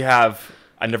at least you have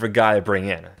another guy to bring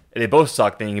in. If they both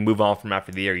suck, then you can move on from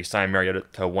after the year. You sign Mariota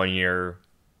to a 1-year,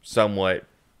 somewhat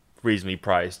reasonably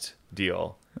priced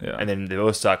deal. Yeah. And then they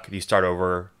both suck. You start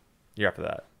over year after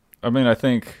that. I mean, I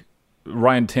think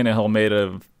Ryan Tannehill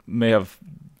may have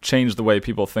changed the way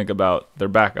people think about their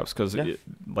backups because,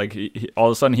 he all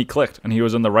of a sudden he clicked and he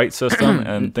was in the right system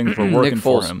and things were working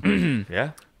for him.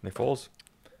 Yeah, Nick Foles.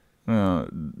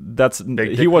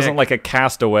 He wasn't like a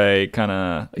castaway kind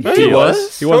of deal. He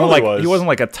was. He wasn't Totally he wasn't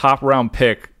like a top round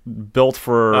pick built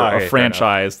for a fair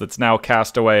franchise that's now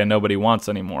cast away and nobody wants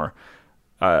anymore.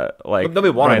 Like nobody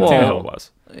wanted Ryan him. Tannehill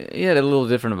was. He had a little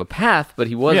different of a path, but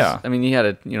he was. Yeah. I mean, he had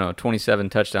a 27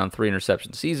 touchdown, 3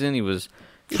 interception season. He was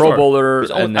Pro Bowler, He's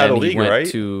and out then of the he league, went right?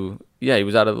 to he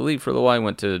was out of the league for a little while. He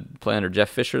went to play under Jeff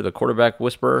Fisher, the quarterback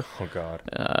whisperer. Oh, God.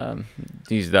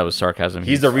 That was sarcasm.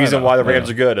 He's the reason why the Rams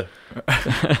are good.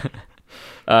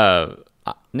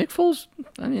 Nick Foles.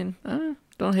 I mean,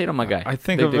 don't hate on my guy. I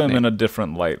think Big, of big him name. in a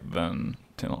different light than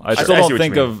Tannehill. I see still what don't you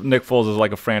think mean. of Nick Foles as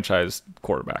like a franchise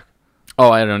quarterback. Oh,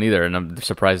 I don't either, and I'm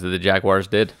surprised that the Jaguars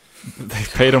did. They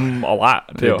paid him a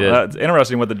lot, too. They did. It's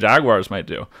interesting what the Jaguars might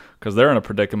do because they're in a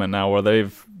predicament now where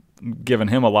they've given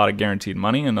him a lot of guaranteed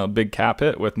money and a big cap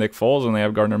hit with Nick Foles, and they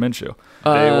have Gardner Minshew.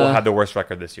 They will have the worst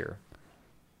record this year.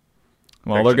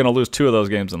 Well, they're going to lose 2 of those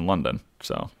games in London,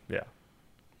 so Yeah.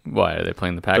 Why are they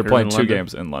playing the Packers? they're playing in 2 London?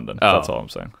 games in London. Oh. That's all I'm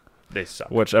saying. They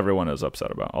suck. Which everyone is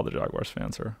upset about. All the Jaguars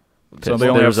fans are. So Well, they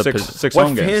only have there's a six What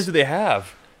home fans games. do they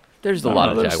have? There's a I lot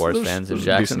don't of know, Jaguars fans in there's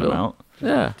a decent Jacksonville. amount.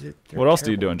 Yeah. What else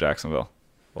do you do in Jacksonville?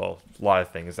 Well, a lot of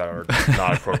things that are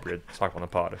not appropriate to talk on the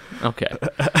pod. Okay.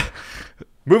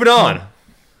 Moving on.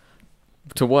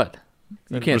 To what?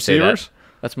 You can't say that. Receivers?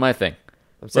 That's my thing.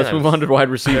 Let's Let's move on to wide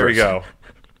receivers.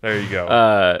 There you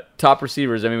go. Top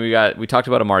receivers. I mean, we talked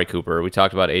about Amari Cooper. We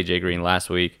talked about AJ Green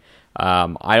last week.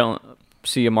 I don't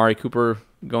see Amari Cooper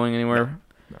going anywhere.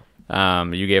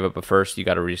 No. You gave up a first. You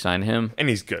got to re-sign him. And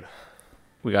he's good.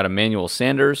 We got Emmanuel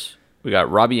Sanders. We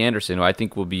got Robbie Anderson, who I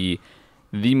think will be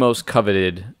the most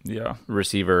coveted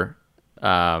receiver,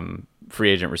 free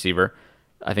agent receiver.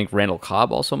 I think Randall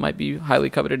Cobb also might be highly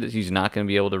coveted. He's not going to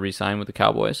be able to re-sign with the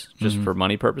Cowboys just for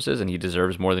money purposes, and he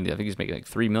deserves more than I think he's making like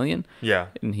 $3 million. Yeah.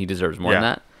 And he deserves more than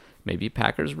that. Maybe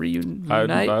Packers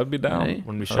reunite. I'd be down. Right?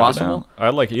 Wouldn't be shocked. Possible.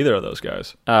 I'd like either of those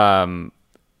guys. And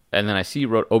then I see you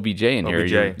wrote OBJ in here.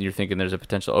 OBJ. You're thinking there's a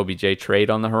potential OBJ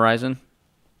trade on the horizon?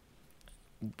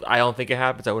 I don't think it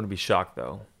happens. I wouldn't be shocked,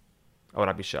 though. I would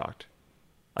not be shocked.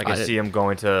 I can I- see him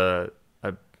going to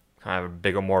a kind of a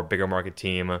bigger market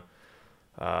team.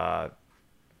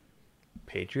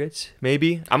 Patriots,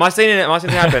 maybe. I'm not saying it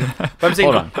happen, but I'm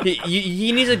saying Hold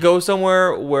he needs to go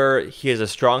somewhere where he has a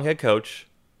strong head coach,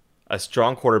 a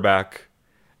strong quarterback,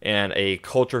 and a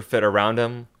culture fit around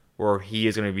him where he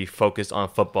is going to be focused on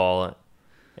football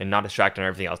and not distracted on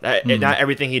everything else. And not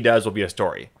everything he does will be a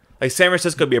story. Like San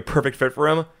Francisco would be a perfect fit for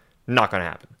him. Not going to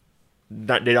happen.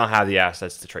 They don't have the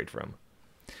assets to trade for him.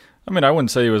 I mean, I wouldn't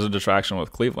say he was a distraction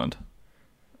with Cleveland.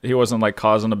 He wasn't like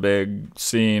causing a big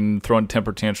scene, throwing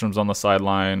temper tantrums on the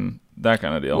sideline, that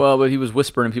kind of deal. Well, but he was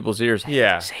whispering in people's ears, hey,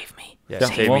 Yeah. save me. Yeah, Yeah,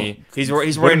 save well, me. He's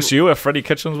wearing. Wouldn't you if Freddie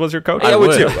Kitchens was your coach? I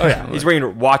would too. would. Oh, yeah. He's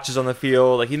wearing watches on the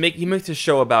field. Like he makes a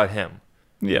show about him.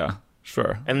 Yeah,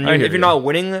 sure. And I hear if you're you. not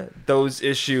winning, those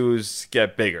issues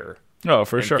get bigger. No,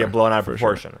 for and sure. get blown out of For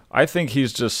proportion. Sure. I think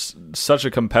he's just such a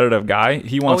competitive guy.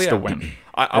 He wants yeah. to win.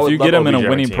 I If would you love get him in OBJ a on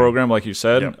winning team. program, like you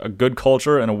said, Yep. a good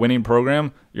culture and a winning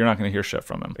program, you're not going to hear shit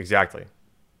from him. Exactly.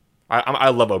 I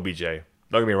love OBJ.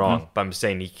 Don't get me wrong, but I'm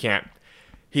saying he's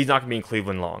not going to be in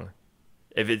Cleveland long.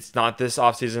 If it's not this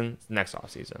offseason, it's next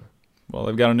offseason. Well,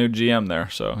 they've got a new GM there,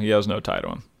 so he has no tie to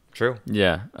him. True.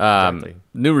 Yeah. Exactly.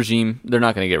 New regime. They're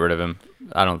not going to get rid of him.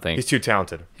 I don't think. He's too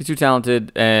talented. He's too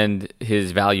talented, and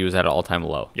his value is at an all-time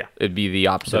low. Yeah. It'd be the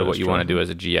opposite That of what is you true. want to do as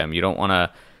a GM. You don't want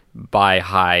to buy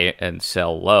high and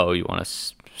sell low. You want to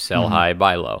sell high,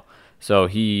 buy low. So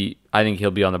I think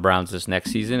he'll be on the Browns this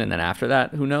next season, and then after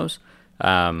that, who knows?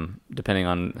 Depending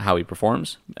on how he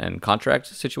performs and contract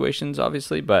situations,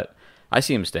 obviously. But I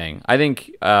see him staying. I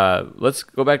think let's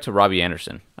go back to Robbie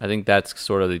Anderson. I think that's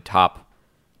sort of the top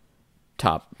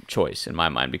top choice in my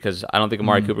mind, because I don't think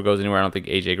Amari Cooper goes anywhere. I don't think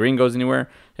AJ Green goes anywhere.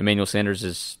 Emmanuel Sanders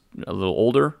is a little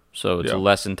older, so it's a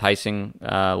less enticing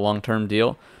long-term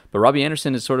deal. But Robbie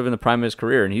Anderson is sort of in the prime of his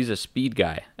career, and he's a speed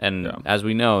guy. And as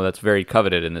we know, that's very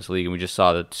coveted in this league, and we just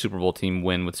saw the Super Bowl team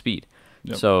win with speed.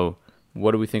 Yep. So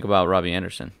what do we think about Robbie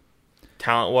Anderson?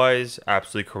 Talent-wise,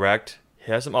 absolutely correct.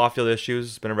 He has some off-field issues.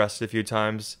 He's been arrested a few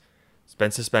times. He's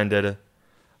been suspended.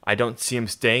 I don't see him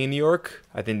staying in New York.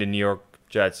 I think the New York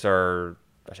Jets are...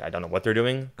 Actually, I don't know what they're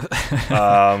doing.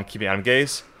 Keeping Adam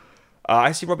Gase.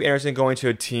 I see Robbie Anderson going to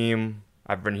a team,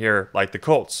 I've been here, like the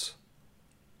Colts.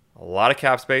 A lot of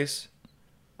cap space.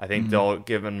 I think they'll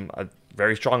give him a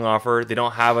very strong offer. They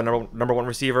don't have a number one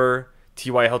receiver.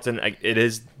 T.Y. Hilton, it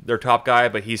is their top guy,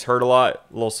 but he's hurt a lot,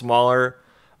 a little smaller.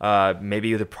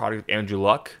 Maybe the product of Andrew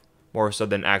Luck, more so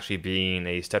than actually being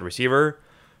a stud receiver.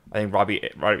 I think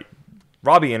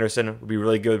Robbie Anderson would be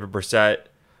really good for Brissett,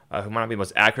 who might not be the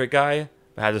most accurate guy,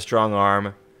 but has a strong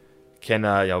arm, can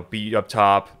beat you up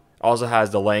top. Also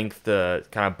has the length to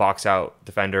kind of box out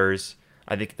defenders.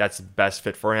 I think that's the best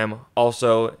fit for him.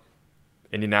 Also,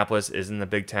 Indianapolis isn't a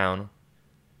big town.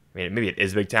 I mean, maybe it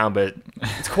is a big town, but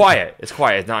it's quiet. It's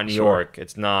quiet. It's not New York.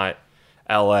 It's not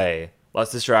L.A.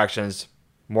 Less distractions,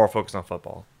 more focus on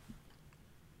football.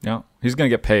 Yeah, he's going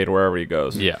to get paid wherever he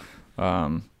goes. Yeah.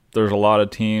 There's a lot of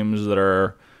teams that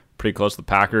are pretty close to the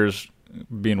Packers,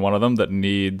 being one of them, that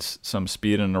needs some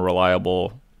speed and a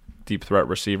reliable deep threat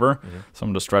receiver,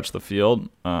 someone to stretch the field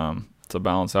to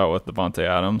balance out with Devontae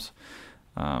Adams.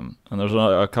 And there's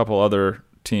a couple other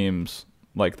teams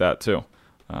like that too.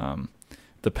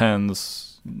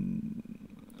 Depends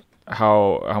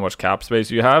how much cap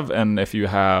space you have, and if you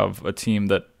have a team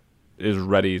that is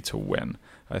ready to win.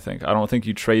 I don't think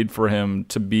you trade for him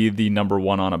to be the number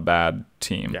one on a bad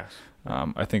team. Yes.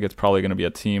 I think it's probably going to be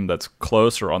a team that's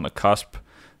close or on the cusp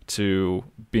to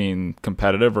being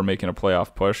competitive or making a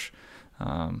playoff push.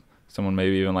 Someone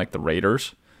maybe even like the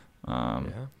Raiders.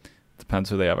 Depends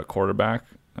who they have at quarterback.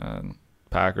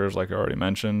 Packers, like I already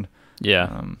mentioned.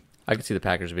 Yeah. I could see the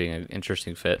Packers being an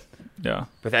interesting fit. Yeah.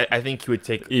 But I think he would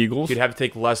take Eagles. He'd have to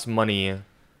take less money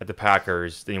at the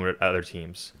Packers than he would at other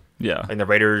teams. Yeah. And the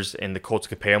Raiders and the Colts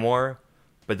could pay him more,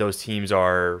 but those teams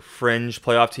are fringe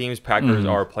playoff teams. Packers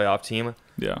are a playoff team.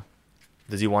 Yeah.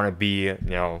 Does he want to be,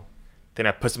 then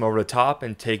that puts him over the top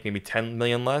and take maybe $10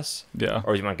 million less? Yeah.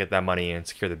 Or does he want to get that money and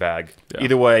secure the bag? Yeah.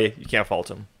 Either way, you can't fault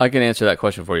him. I can answer that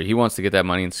question for you. He wants to get that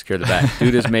money and secure the bag.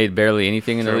 Dude has made barely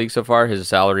anything in the league so far. His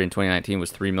salary in 2019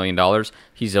 was $3 million.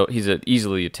 He's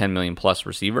easily a $10 million plus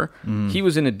receiver. He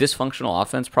was in a dysfunctional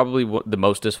offense, probably the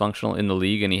most dysfunctional in the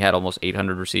league, and he had almost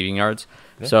 800 receiving yards.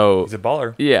 Yeah, so he's a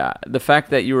baller. Yeah, the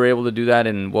fact that you were able to do that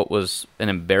in what was an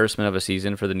embarrassment of a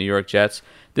season for the New York Jets,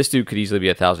 this dude could easily be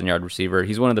a 1,000-yard receiver.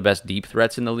 He's one of the best deep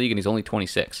threats in the league, and he's only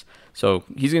 26. So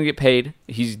he's going to get paid.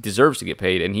 He deserves to get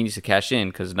paid, and he needs to cash in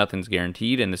because nothing's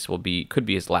guaranteed, and this could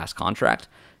be his last contract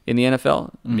in the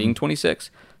NFL, being 26.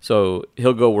 So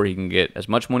he'll go where he can get as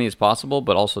much money as possible,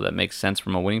 but also that makes sense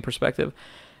from a winning perspective.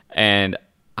 And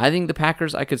I think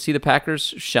I could see the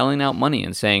Packers shelling out money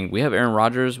and saying, we have Aaron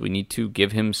Rodgers, we need to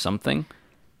give him something.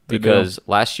 Because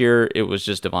last year it was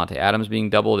just Devontae Adams being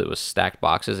doubled. It was stacked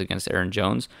boxes against Aaron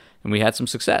Jones, and we had some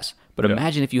success. But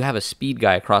imagine if you have a speed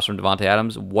guy across from Devontae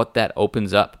Adams, what that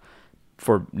opens up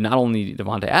for not only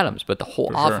Devontae Adams, but the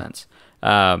whole offense.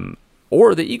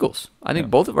 Or the Eagles. I think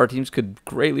both of our teams could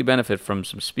greatly benefit from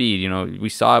some speed. We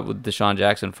saw it with Deshaun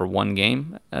Jackson for one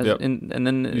game, and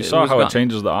then you saw how it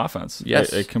changes the offense.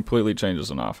 Yes. It completely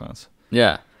changes an offense.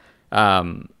 Yeah.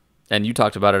 And you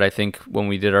talked about it, I think, when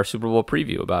we did our Super Bowl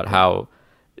preview about how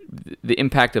the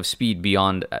impact of speed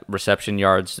beyond reception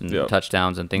yards and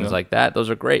touchdowns and things like that, those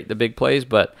are great, the big plays,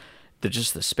 but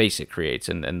just the space it creates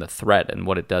and the threat and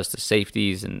what it does to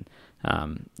safeties. And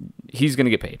he's going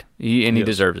to get paid. He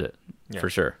deserves it, for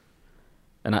sure.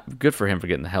 And good for him for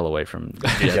getting the hell away from the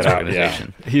Jets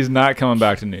organization. Yeah. He's not coming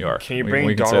back to New York. Can you bring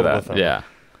we can say Darnold that. with him? Yeah.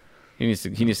 He needs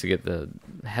to get the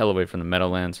hell away from the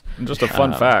Meadowlands. And just a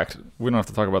fun fact: we don't have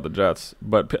to talk about the Jets,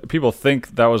 but people think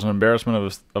that was an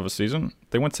embarrassment of a season.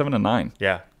 They went 7-9.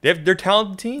 Yeah, they're a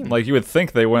talented team. Like you would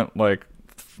think they went like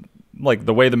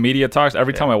the way the media talks.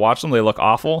 Every time I watch them, they look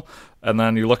awful, and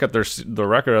then you look at the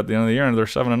record at the end of the year, and they're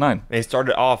 7-9. They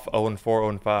started off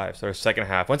 0-4, 0-5. So their second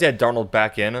half. Once they had Darnold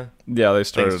back in, they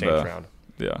started. Things changed around.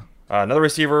 Yeah. Another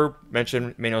receiver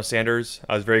mentioned Emmanuel Sanders.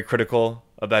 I was very critical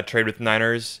of that trade with the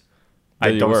Niners.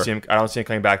 I don't see him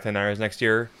coming back to the Niners next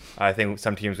year. I think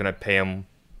some team's going to pay him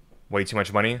way too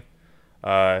much money.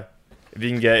 If you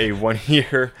can get a one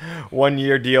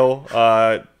year deal,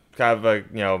 kind of a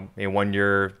 1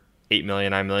 year $8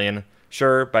 million, $9 million,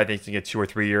 Sure, but I think he can get 2 or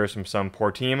 3 years from some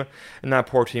poor team, and that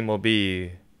poor team will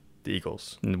be the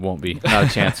Eagles. It won't be. Not a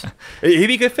chance. He'd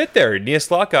be a good fit there. Need a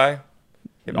slot guy.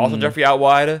 Also, Jeffrey out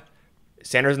wide,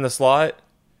 Sanders in the slot.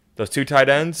 Those 2 tight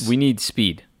ends. We need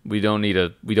speed. We don't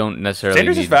necessarily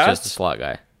Sanders is need fast. just a slot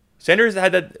guy. Sanders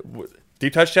had that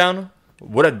deep touchdown.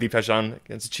 What a deep touchdown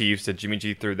against the Chiefs that Jimmy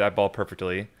G threw that ball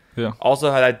perfectly. Yeah.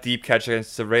 Also had that deep catch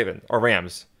against the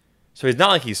Rams. So he's not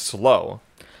like he's slow.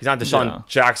 He's not Deshaun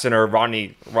Jackson or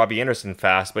Robbie Anderson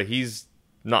fast, but he's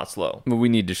not slow. But we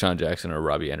need Deshaun Jackson or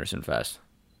Robbie Anderson fast.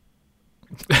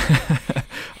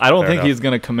 I don't think he's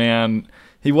going to command.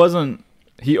 He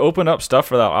opened up stuff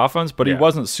for that offense, but he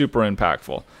wasn't super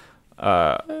impactful.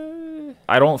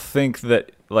 I don't think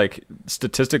that, like,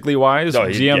 statistically wise,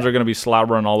 GMs are going to be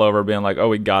slobbering all over, being like, "Oh,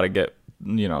 we got to get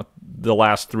the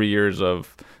last 3 years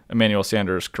of Emmanuel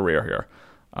Sanders' career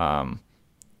here."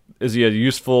 Is he a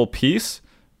useful piece?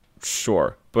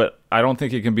 Sure, but I don't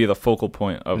think he can be the focal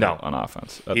point of an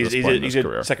offense at this point in his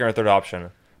career. He's a second or third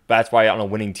option. That's why on a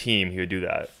winning team he would do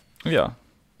that. Yeah.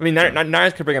 I mean,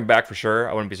 Niners could bring him back for sure.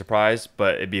 I wouldn't be surprised,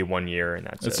 but it'd be 1 year and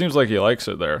that's it. It seems like he likes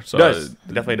it there. So it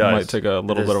definitely does. Might take a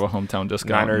little bit of a hometown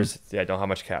discount. Niners, don't have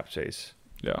much cap space.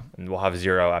 Yeah. And we'll have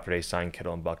 0 after they sign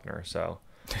Kittle and Buckner. So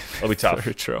it'll be tough.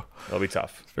 Very true. It'll be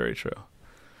tough. Very true.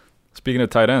 Speaking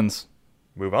of tight ends,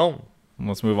 move on.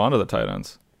 Let's move on to the tight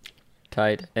ends.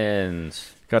 Tight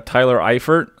ends. Got Tyler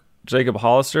Eifert, Jacob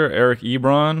Hollister, Eric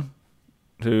Ebron,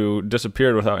 who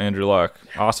disappeared without Andrew Luck.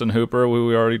 Austin Hooper, who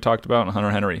we already talked about, and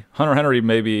Hunter Henry. Hunter Henry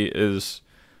maybe is,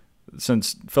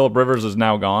 since Phillip Rivers is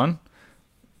now gone,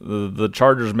 the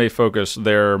Chargers may focus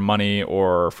their money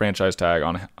or franchise tag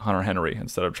on Hunter Henry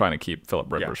instead of trying to keep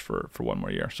Phillip Rivers for 1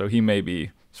 more year. So he may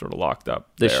be sort of locked up.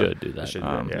 They there. should do that.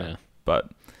 Yeah. But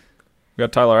we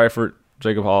got Tyler Eifert,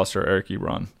 Jacob Hollister, Eric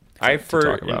Ebron.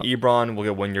 Eifert and Ebron will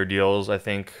get 1 year deals, I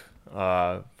think,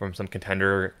 from some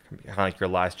contender, kind of like your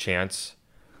last chance.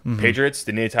 Mm-hmm. Patriots,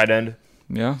 they need a tight end.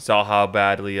 Yeah. Saw how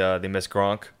badly they missed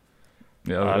Gronk.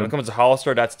 Yeah. When it comes to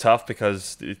Hollister, that's tough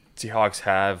because the Seahawks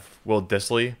have Will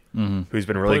Dissly, who's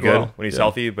been really Played good well. when he's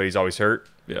healthy, but he's always hurt.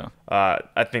 Yeah.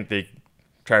 I think they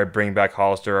try to bring back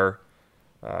Hollister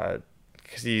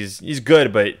because he's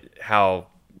good, but how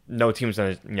no team's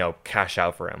going to cash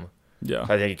out for him. Yeah.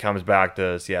 So I think he comes back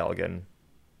to Seattle again.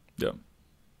 Yeah.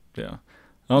 Yeah.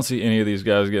 I don't see any of these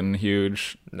guys getting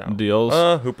huge deals.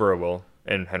 Hooper will,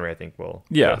 and Henry I think will.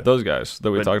 Yeah, those guys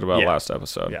that we talked about last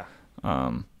episode.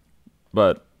 Yeah.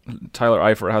 But Tyler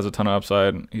Eifert has a ton of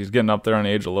upside. He's getting up there in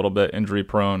age a little bit, injury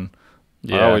prone.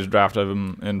 Yeah. I always drafted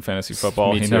him in fantasy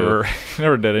football. Me He too.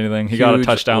 never did anything. He got a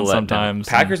touchdown sometimes.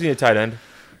 Packers need a tight end.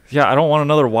 Yeah, I don't want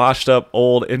another washed up,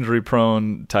 old, injury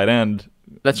prone tight end.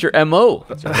 That's your MO.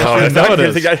 We have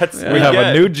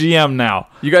a new GM now.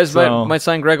 You guys might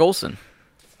sign Greg Olsen.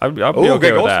 I'd be okay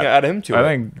Greg with Olsen, that. add him to I it.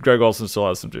 think Greg Olsen still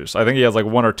has some juice. I think he has like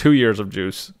 1 or 2 years of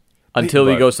juice. Until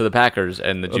he goes to the Packers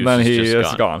and the juice is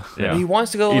just gone. Yeah. He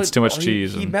wants to go. Eats too much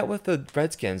cheese. He met with the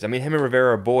Redskins. I mean, him and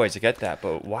Rivera are boys. I get that,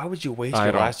 but why would you waste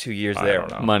your last 2 years there?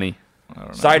 don't know. Money. I don't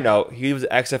know. Side note: he was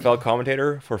XFL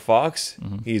commentator for Fox.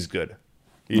 He's good.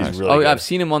 He's Nice. really good. I've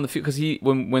seen him on the field because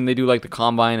when they do like the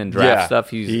combine and draft stuff,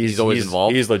 he's always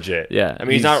involved. He's legit. Yeah, I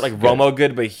mean, he's not like Romo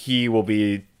good, but he will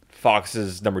be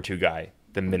Fox's number 2 guy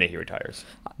the minute he retires.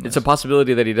 It's a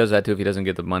possibility that he does that too if he doesn't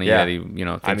get the money that he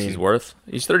thinks he's worth.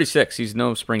 He's 36. He's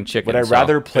no spring chicken. Would I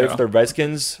rather play for the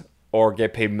Redskins or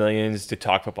get paid millions to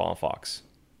talk football on Fox?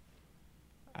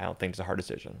 I don't think it's a hard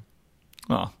decision.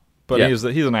 Oh, but he's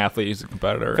an athlete. He's a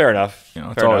competitor. Fair enough.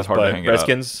 It's always hard to hang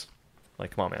Redskins,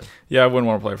 like, come on, man. Yeah, I wouldn't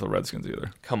want to play for the Redskins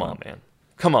either. Come on, man.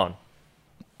 Come on.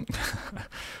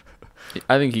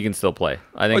 I think he can still play.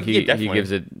 I think he definitely.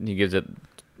 gives it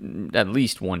at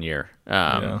least 1 year.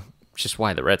 Just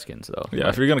why the Redskins though? Yeah,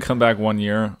 if you're gonna come back 1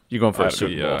 year, you're going for a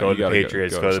Super Bowl. Go to the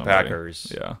Patriots. Go to the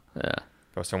Packers. Yeah.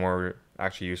 Go somewhere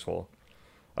actually useful.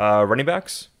 Running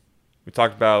backs. We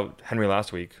talked about Henry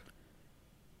last week.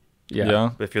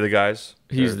 Yeah. But a few of the guys.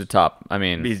 He's the top. I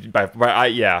mean, he's by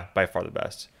far the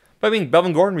best. But I mean,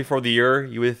 Melvin Gordon before the year,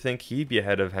 you would think he'd be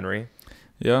ahead of Henry.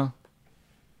 Yeah.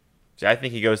 See, I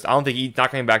think he goes. I don't think he's not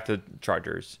coming back to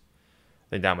Chargers. I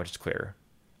think that much is clear.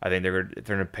 I think they're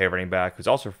going to pay a running back who's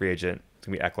also a free agent. It's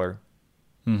going to be Eckler.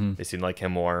 Mm-hmm. They seem like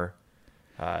him more.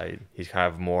 He's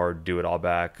kind of more do-it-all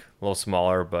back. A little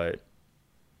smaller, but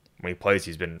when he plays,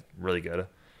 he's been really good.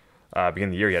 Beginning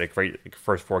of the year, he had a great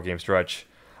first 4-game stretch.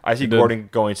 I see Gordon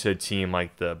going to a team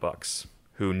like the Bucks,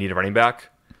 who need a running back,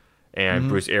 and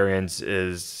Bruce Arians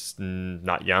is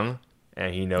not young,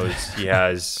 and he knows he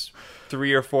has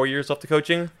 3 or 4 years left of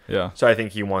coaching. Yeah. So I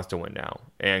think he wants to win now,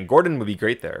 and Gordon would be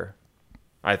great there.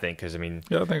 I think, because, I mean,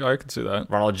 Yeah, I think I could see that.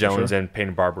 Ronald Jones sure. and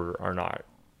Peyton Barber are not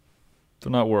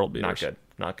They're not world beaters. not good.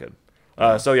 Not good.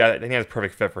 So, yeah, I think that's a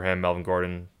perfect fit for him, Melvin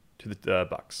Gordon, to the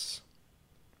Bucks.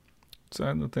 So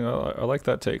I think I like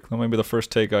that take. That might be the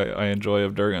first take I enjoy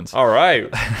of Durgan's. All right.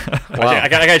 Wow. I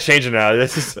got to change it now.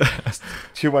 This is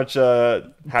too much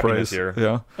happiness Praise. here.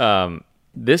 Yeah.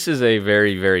 This is a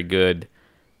very, very good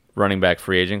running back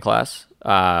free agent class,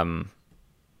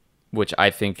 which I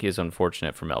think is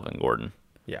unfortunate for Melvin Gordon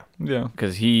Yeah. Yeah.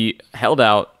 because he held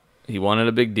out. He wanted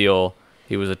a big deal.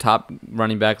 He was a top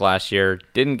running back last year,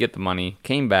 didn't get the money,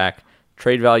 came back.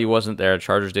 Trade value wasn't there.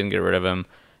 Chargers didn't get rid of him.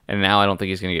 And now I don't think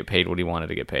he's going to get paid what he wanted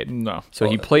to get paid. No. So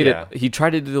he played yeah. it. He tried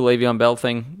to do the Le'Veon Bell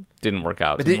thing. Didn't work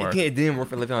out. But it didn't work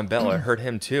for Le'Veon Bell. It hurt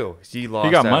him, too. He lost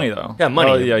He got out. money though. He got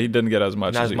money. Well, yeah, he didn't get as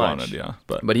much Not as as he much. wanted. Yeah,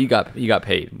 but But he got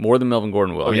paid more than Melvin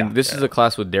Gordon will. I mean, yeah. this is a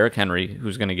class with Derrick Henry,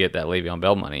 who's going to get that Le'Veon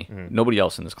Bell money. Nobody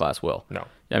else in this class will. No.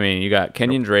 I mean, you got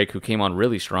Kenyon Drake, who came on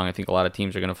really strong. I think a lot of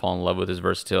teams are going to fall in love with his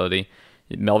versatility.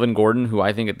 Melvin Gordon, who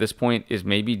I think at this point is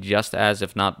maybe just as,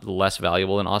 if not less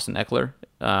valuable than Austin Eckler.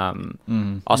 Austin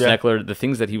Yeah. Eckler, the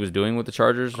things that he was doing with the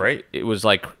Chargers, Great. It was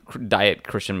like diet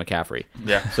Christian McCaffrey.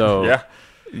 Yeah. So yeah.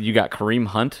 you got Kareem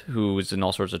Hunt, who is in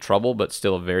all sorts of trouble, but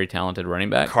still a very talented running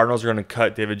back. Cardinals are going to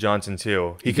cut David Johnson,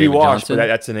 too. He could be David washed, Johnson? but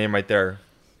that's the name right there.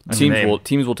 That's the Teams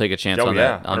name. will take a chance Oh, on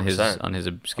yeah, that on his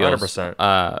 100%. skills.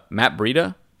 100%. Matt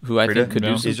Breida, who I think could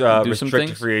Yeah. do He's some, a do some restricted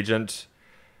things. free agent.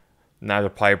 Now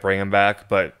they'll probably bring him back,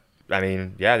 but I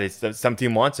mean, yeah, some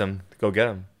team wants him. Go get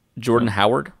him. Jordan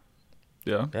Howard,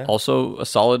 yeah. Yeah. also a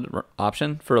solid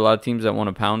option for a lot of teams that want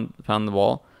to pound the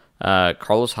ball.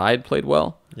 Carlos Hyde played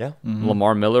well. Yeah.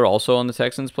 Lamar Miller also on the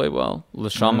Texans played well.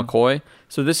 LaShawn McCoy.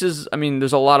 So this is, I mean,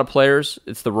 there's a lot of players.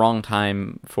 It's the wrong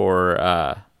time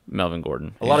for Melvin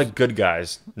Gordon. A lot of good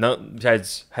guys. No,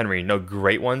 besides Henry, no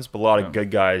great ones, but a lot of good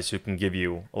guys who can give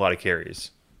you a lot of carries.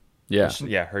 Yeah.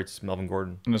 Yeah, hurts Melvin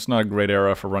Gordon. And it's not a great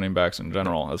era for running backs in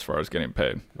general as far as getting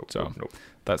paid. So Nope.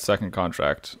 that second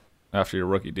contract after your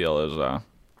rookie deal is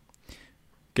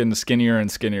getting skinnier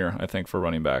and skinnier, I think, for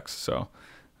running backs. So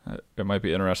it might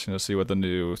be interesting to see what the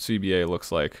new CBA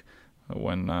looks like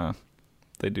when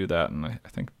they do that. And I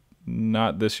think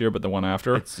not this year, but the one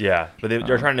after. But they're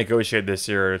trying to negotiate this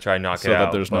year to try and knock so it out.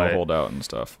 that there's no but holdout and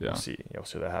stuff. Yeah. We'll see. We'll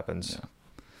see what happens. Yeah.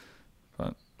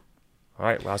 But All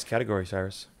right, last category,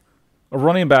 Cyrus. a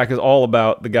running back is all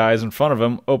about the guys in front of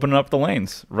him opening up the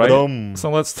lanes, right? Ba-dum. So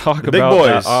let's talk big about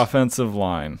that boys. offensive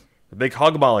line. The big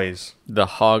hog mollies. The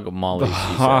hog mollies. The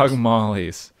he hog says.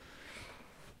 mollies.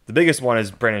 The biggest one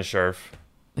is Brandon Scherf,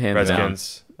 Hands down.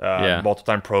 Redskins. Yeah.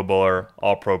 Multiple-time Pro Bowler,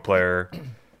 All-Pro player.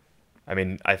 I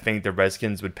mean, I think the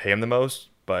Redskins would pay him the most,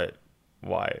 but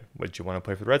why would you want to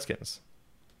play for the Redskins?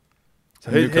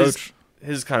 So New coach.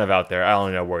 his is kind of out there. I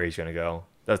don't know where he's going to go.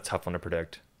 That's a tough one to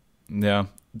predict. Yeah.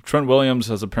 Trent Williams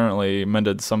has apparently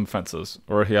mended some fences,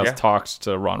 or he has Yeah. talks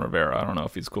to Ron Rivera. I don't know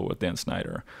if he's cool with Dan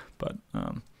Snyder, but I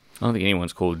don't think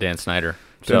anyone's cool with Dan Snyder.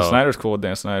 Dan So, Snyder's cool with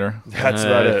Dan Snyder. That's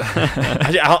about it.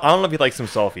 I don't know if he likes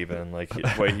himself even. Like,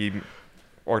 the way he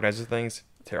organizes things,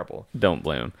 terrible. don't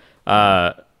blame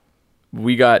him.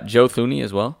 We got Joe Thuney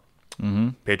as well.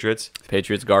 Patriots.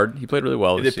 Patriots guard. He played really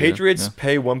well If this the season. Patriots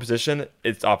pay one position,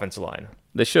 it's offensive line.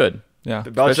 They should. Yeah.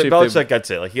 Especially if Belichick they- gets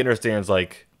it. Like, he understands,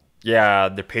 like, yeah,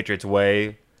 the Patriots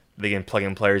way, they can plug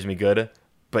in players and be good,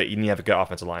 but you need to have a good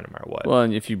offensive line no matter what. Well,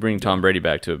 and if you bring Tom Brady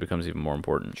back to it, it becomes even more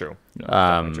important. True.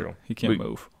 Um, True. He can't we-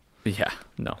 move. Yeah,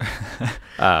 no.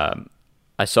 I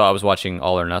was watching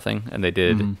All or Nothing, and they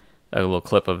did a little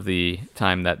clip of the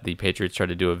time that the Patriots tried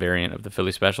to do a variant of the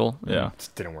Philly special. Yeah. It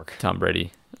didn't work. Tom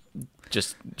Brady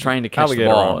just trying to catch Alligator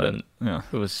the ball, armed it. and Yeah.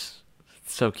 it was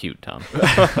so cute, Tom.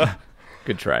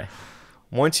 Good try.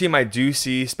 One team I do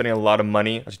see spending a lot of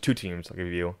money, actually two teams I'll give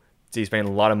you, see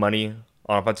spending a lot of money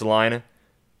on offensive line.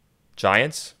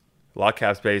 Giants, a lot of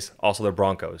cap space, also the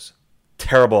Broncos.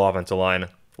 Terrible offensive line, a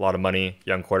lot of money,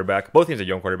 young quarterback. Both teams are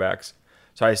young quarterbacks.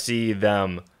 So I see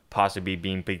them possibly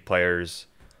being big players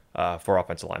for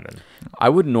offensive linemen. I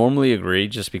would normally agree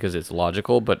just because it's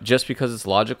logical, but just because it's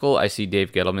logical, I see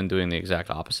Dave Gettleman doing the exact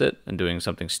opposite and doing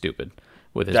something stupid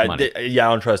with his money. Yeah,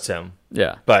 I don't trust him.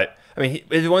 Yeah. But, I mean,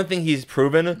 it's one thing he's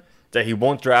proven that he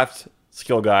won't draft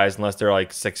skill guys unless they're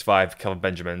like 6'5" Kelvin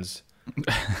Benjamins.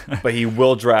 But he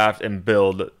will draft and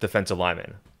build defensive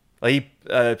linemen. Like he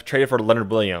traded for Leonard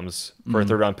Williams for a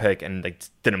third-round pick and like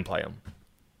didn't play him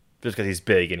just because he's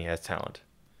big and he has talent.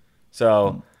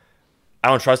 So I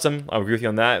don't trust him. I agree with you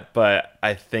on that, but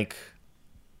I think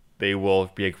they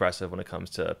will be aggressive when it comes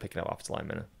to picking up offensive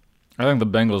linemen. I think the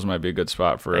Bengals might be a good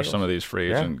spot for Bengals. some of these free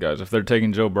Yeah. agent guys. If they're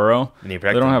taking Joe Burrow, You need to they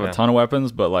protect don't him, have yeah. a ton of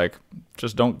weapons, but like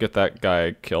just don't get that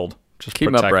guy killed. Just Keep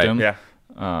him protect upright. him. Yeah.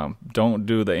 Don't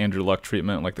do the Andrew Luck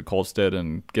treatment like the Colts did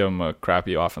and give him a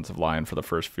crappy offensive line for the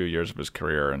first few years of his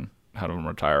career and have him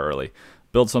retire early.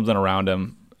 Build something around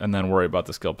him and then worry about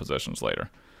the skill positions later.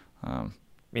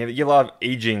 You have a lot of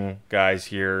aging guys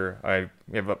here.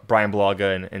 We have Brian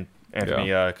Bulaga and Anthony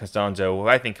Costanzo.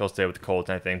 I think he'll stay with the Colts,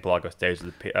 and I think Bulaga stays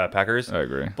with the Packers. I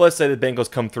agree. But let's say the Bengals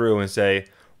come through and say,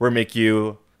 we're going to make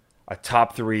you a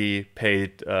top 3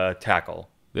 paid tackle.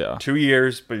 Yeah. 2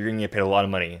 years, but you're going to get paid a lot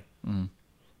of money.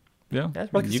 Yeah.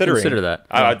 That's worth You considering. consider that.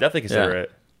 I would definitely consider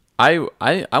it. I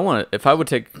want to. If I would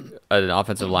take an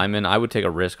offensive lineman, I would take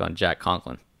a risk on Jack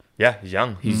Conklin. Yeah, he's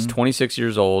young. He's 26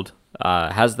 years old.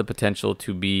 Has the potential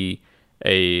to be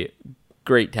a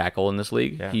great tackle in this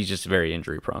league. Yeah. He's just very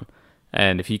injury prone,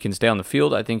 and if he can stay on the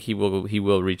field, I think he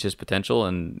will reach his potential.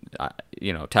 And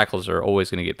tackles are always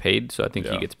going to get paid, so I think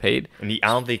he gets paid. And I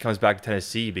don't think he comes back to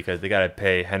Tennessee because they got to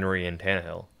pay Henry and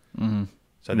Tannehill. Mm-hmm.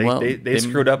 So they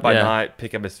screwed up by not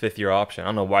picking up his 5th-year option. I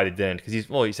don't know why they didn't, because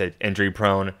he said injury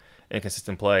prone,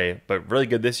 inconsistent play, but really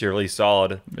good this year, really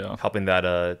solid, helping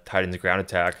that Titans ground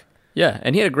attack. Yeah,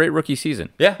 and he had a great rookie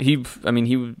season. Yeah, he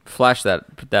flashed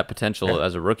that potential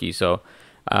as a rookie. So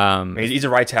he's a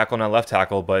right tackle, not left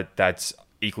tackle, but that's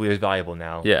equally as valuable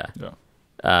now. Yeah.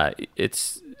 I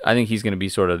think he's going to be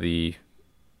sort of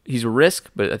he's a risk,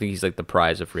 but I think he's like the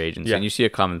prize of free agents. Yeah. And you see a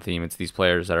common theme. It's these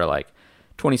players that are like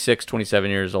 26, 27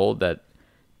 years old that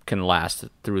can last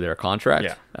through their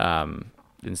contract. Yeah.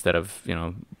 Instead of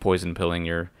poison pilling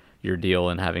your deal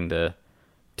and having to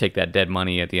take that dead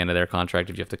money at the end of their contract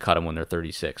if you have to cut them when they're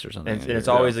 36 or something. And it's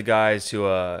always the guys who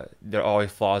there are always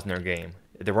flaws in their game.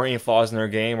 If there weren't any flaws in their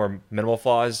game or minimal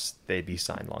flaws, they'd be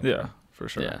signed long. Yeah, for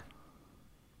sure. Yeah.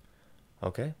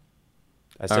 Okay.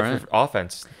 That's All it right. for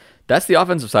offense. That's the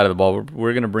offensive side of the ball.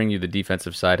 We're going to bring you the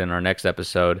defensive side in our next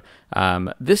episode.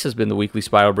 This has been the Weekly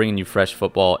Spiral, bringing you fresh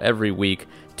football every week.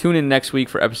 Tune in next week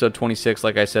for episode 26.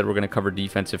 Like I said, we're going to cover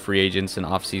defensive free agents and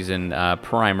offseason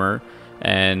primer.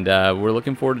 And we're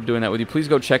looking forward to doing that with you. Please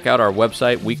go check out our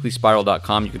website,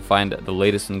 weeklyspiral.com. You can find the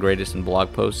latest and greatest in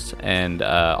blog posts and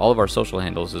all of our social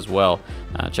handles as well.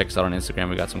 Check us out on Instagram.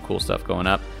 We got some cool stuff going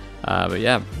up. But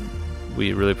yeah,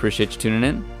 we really appreciate you tuning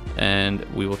in, and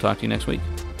we will talk to you next week.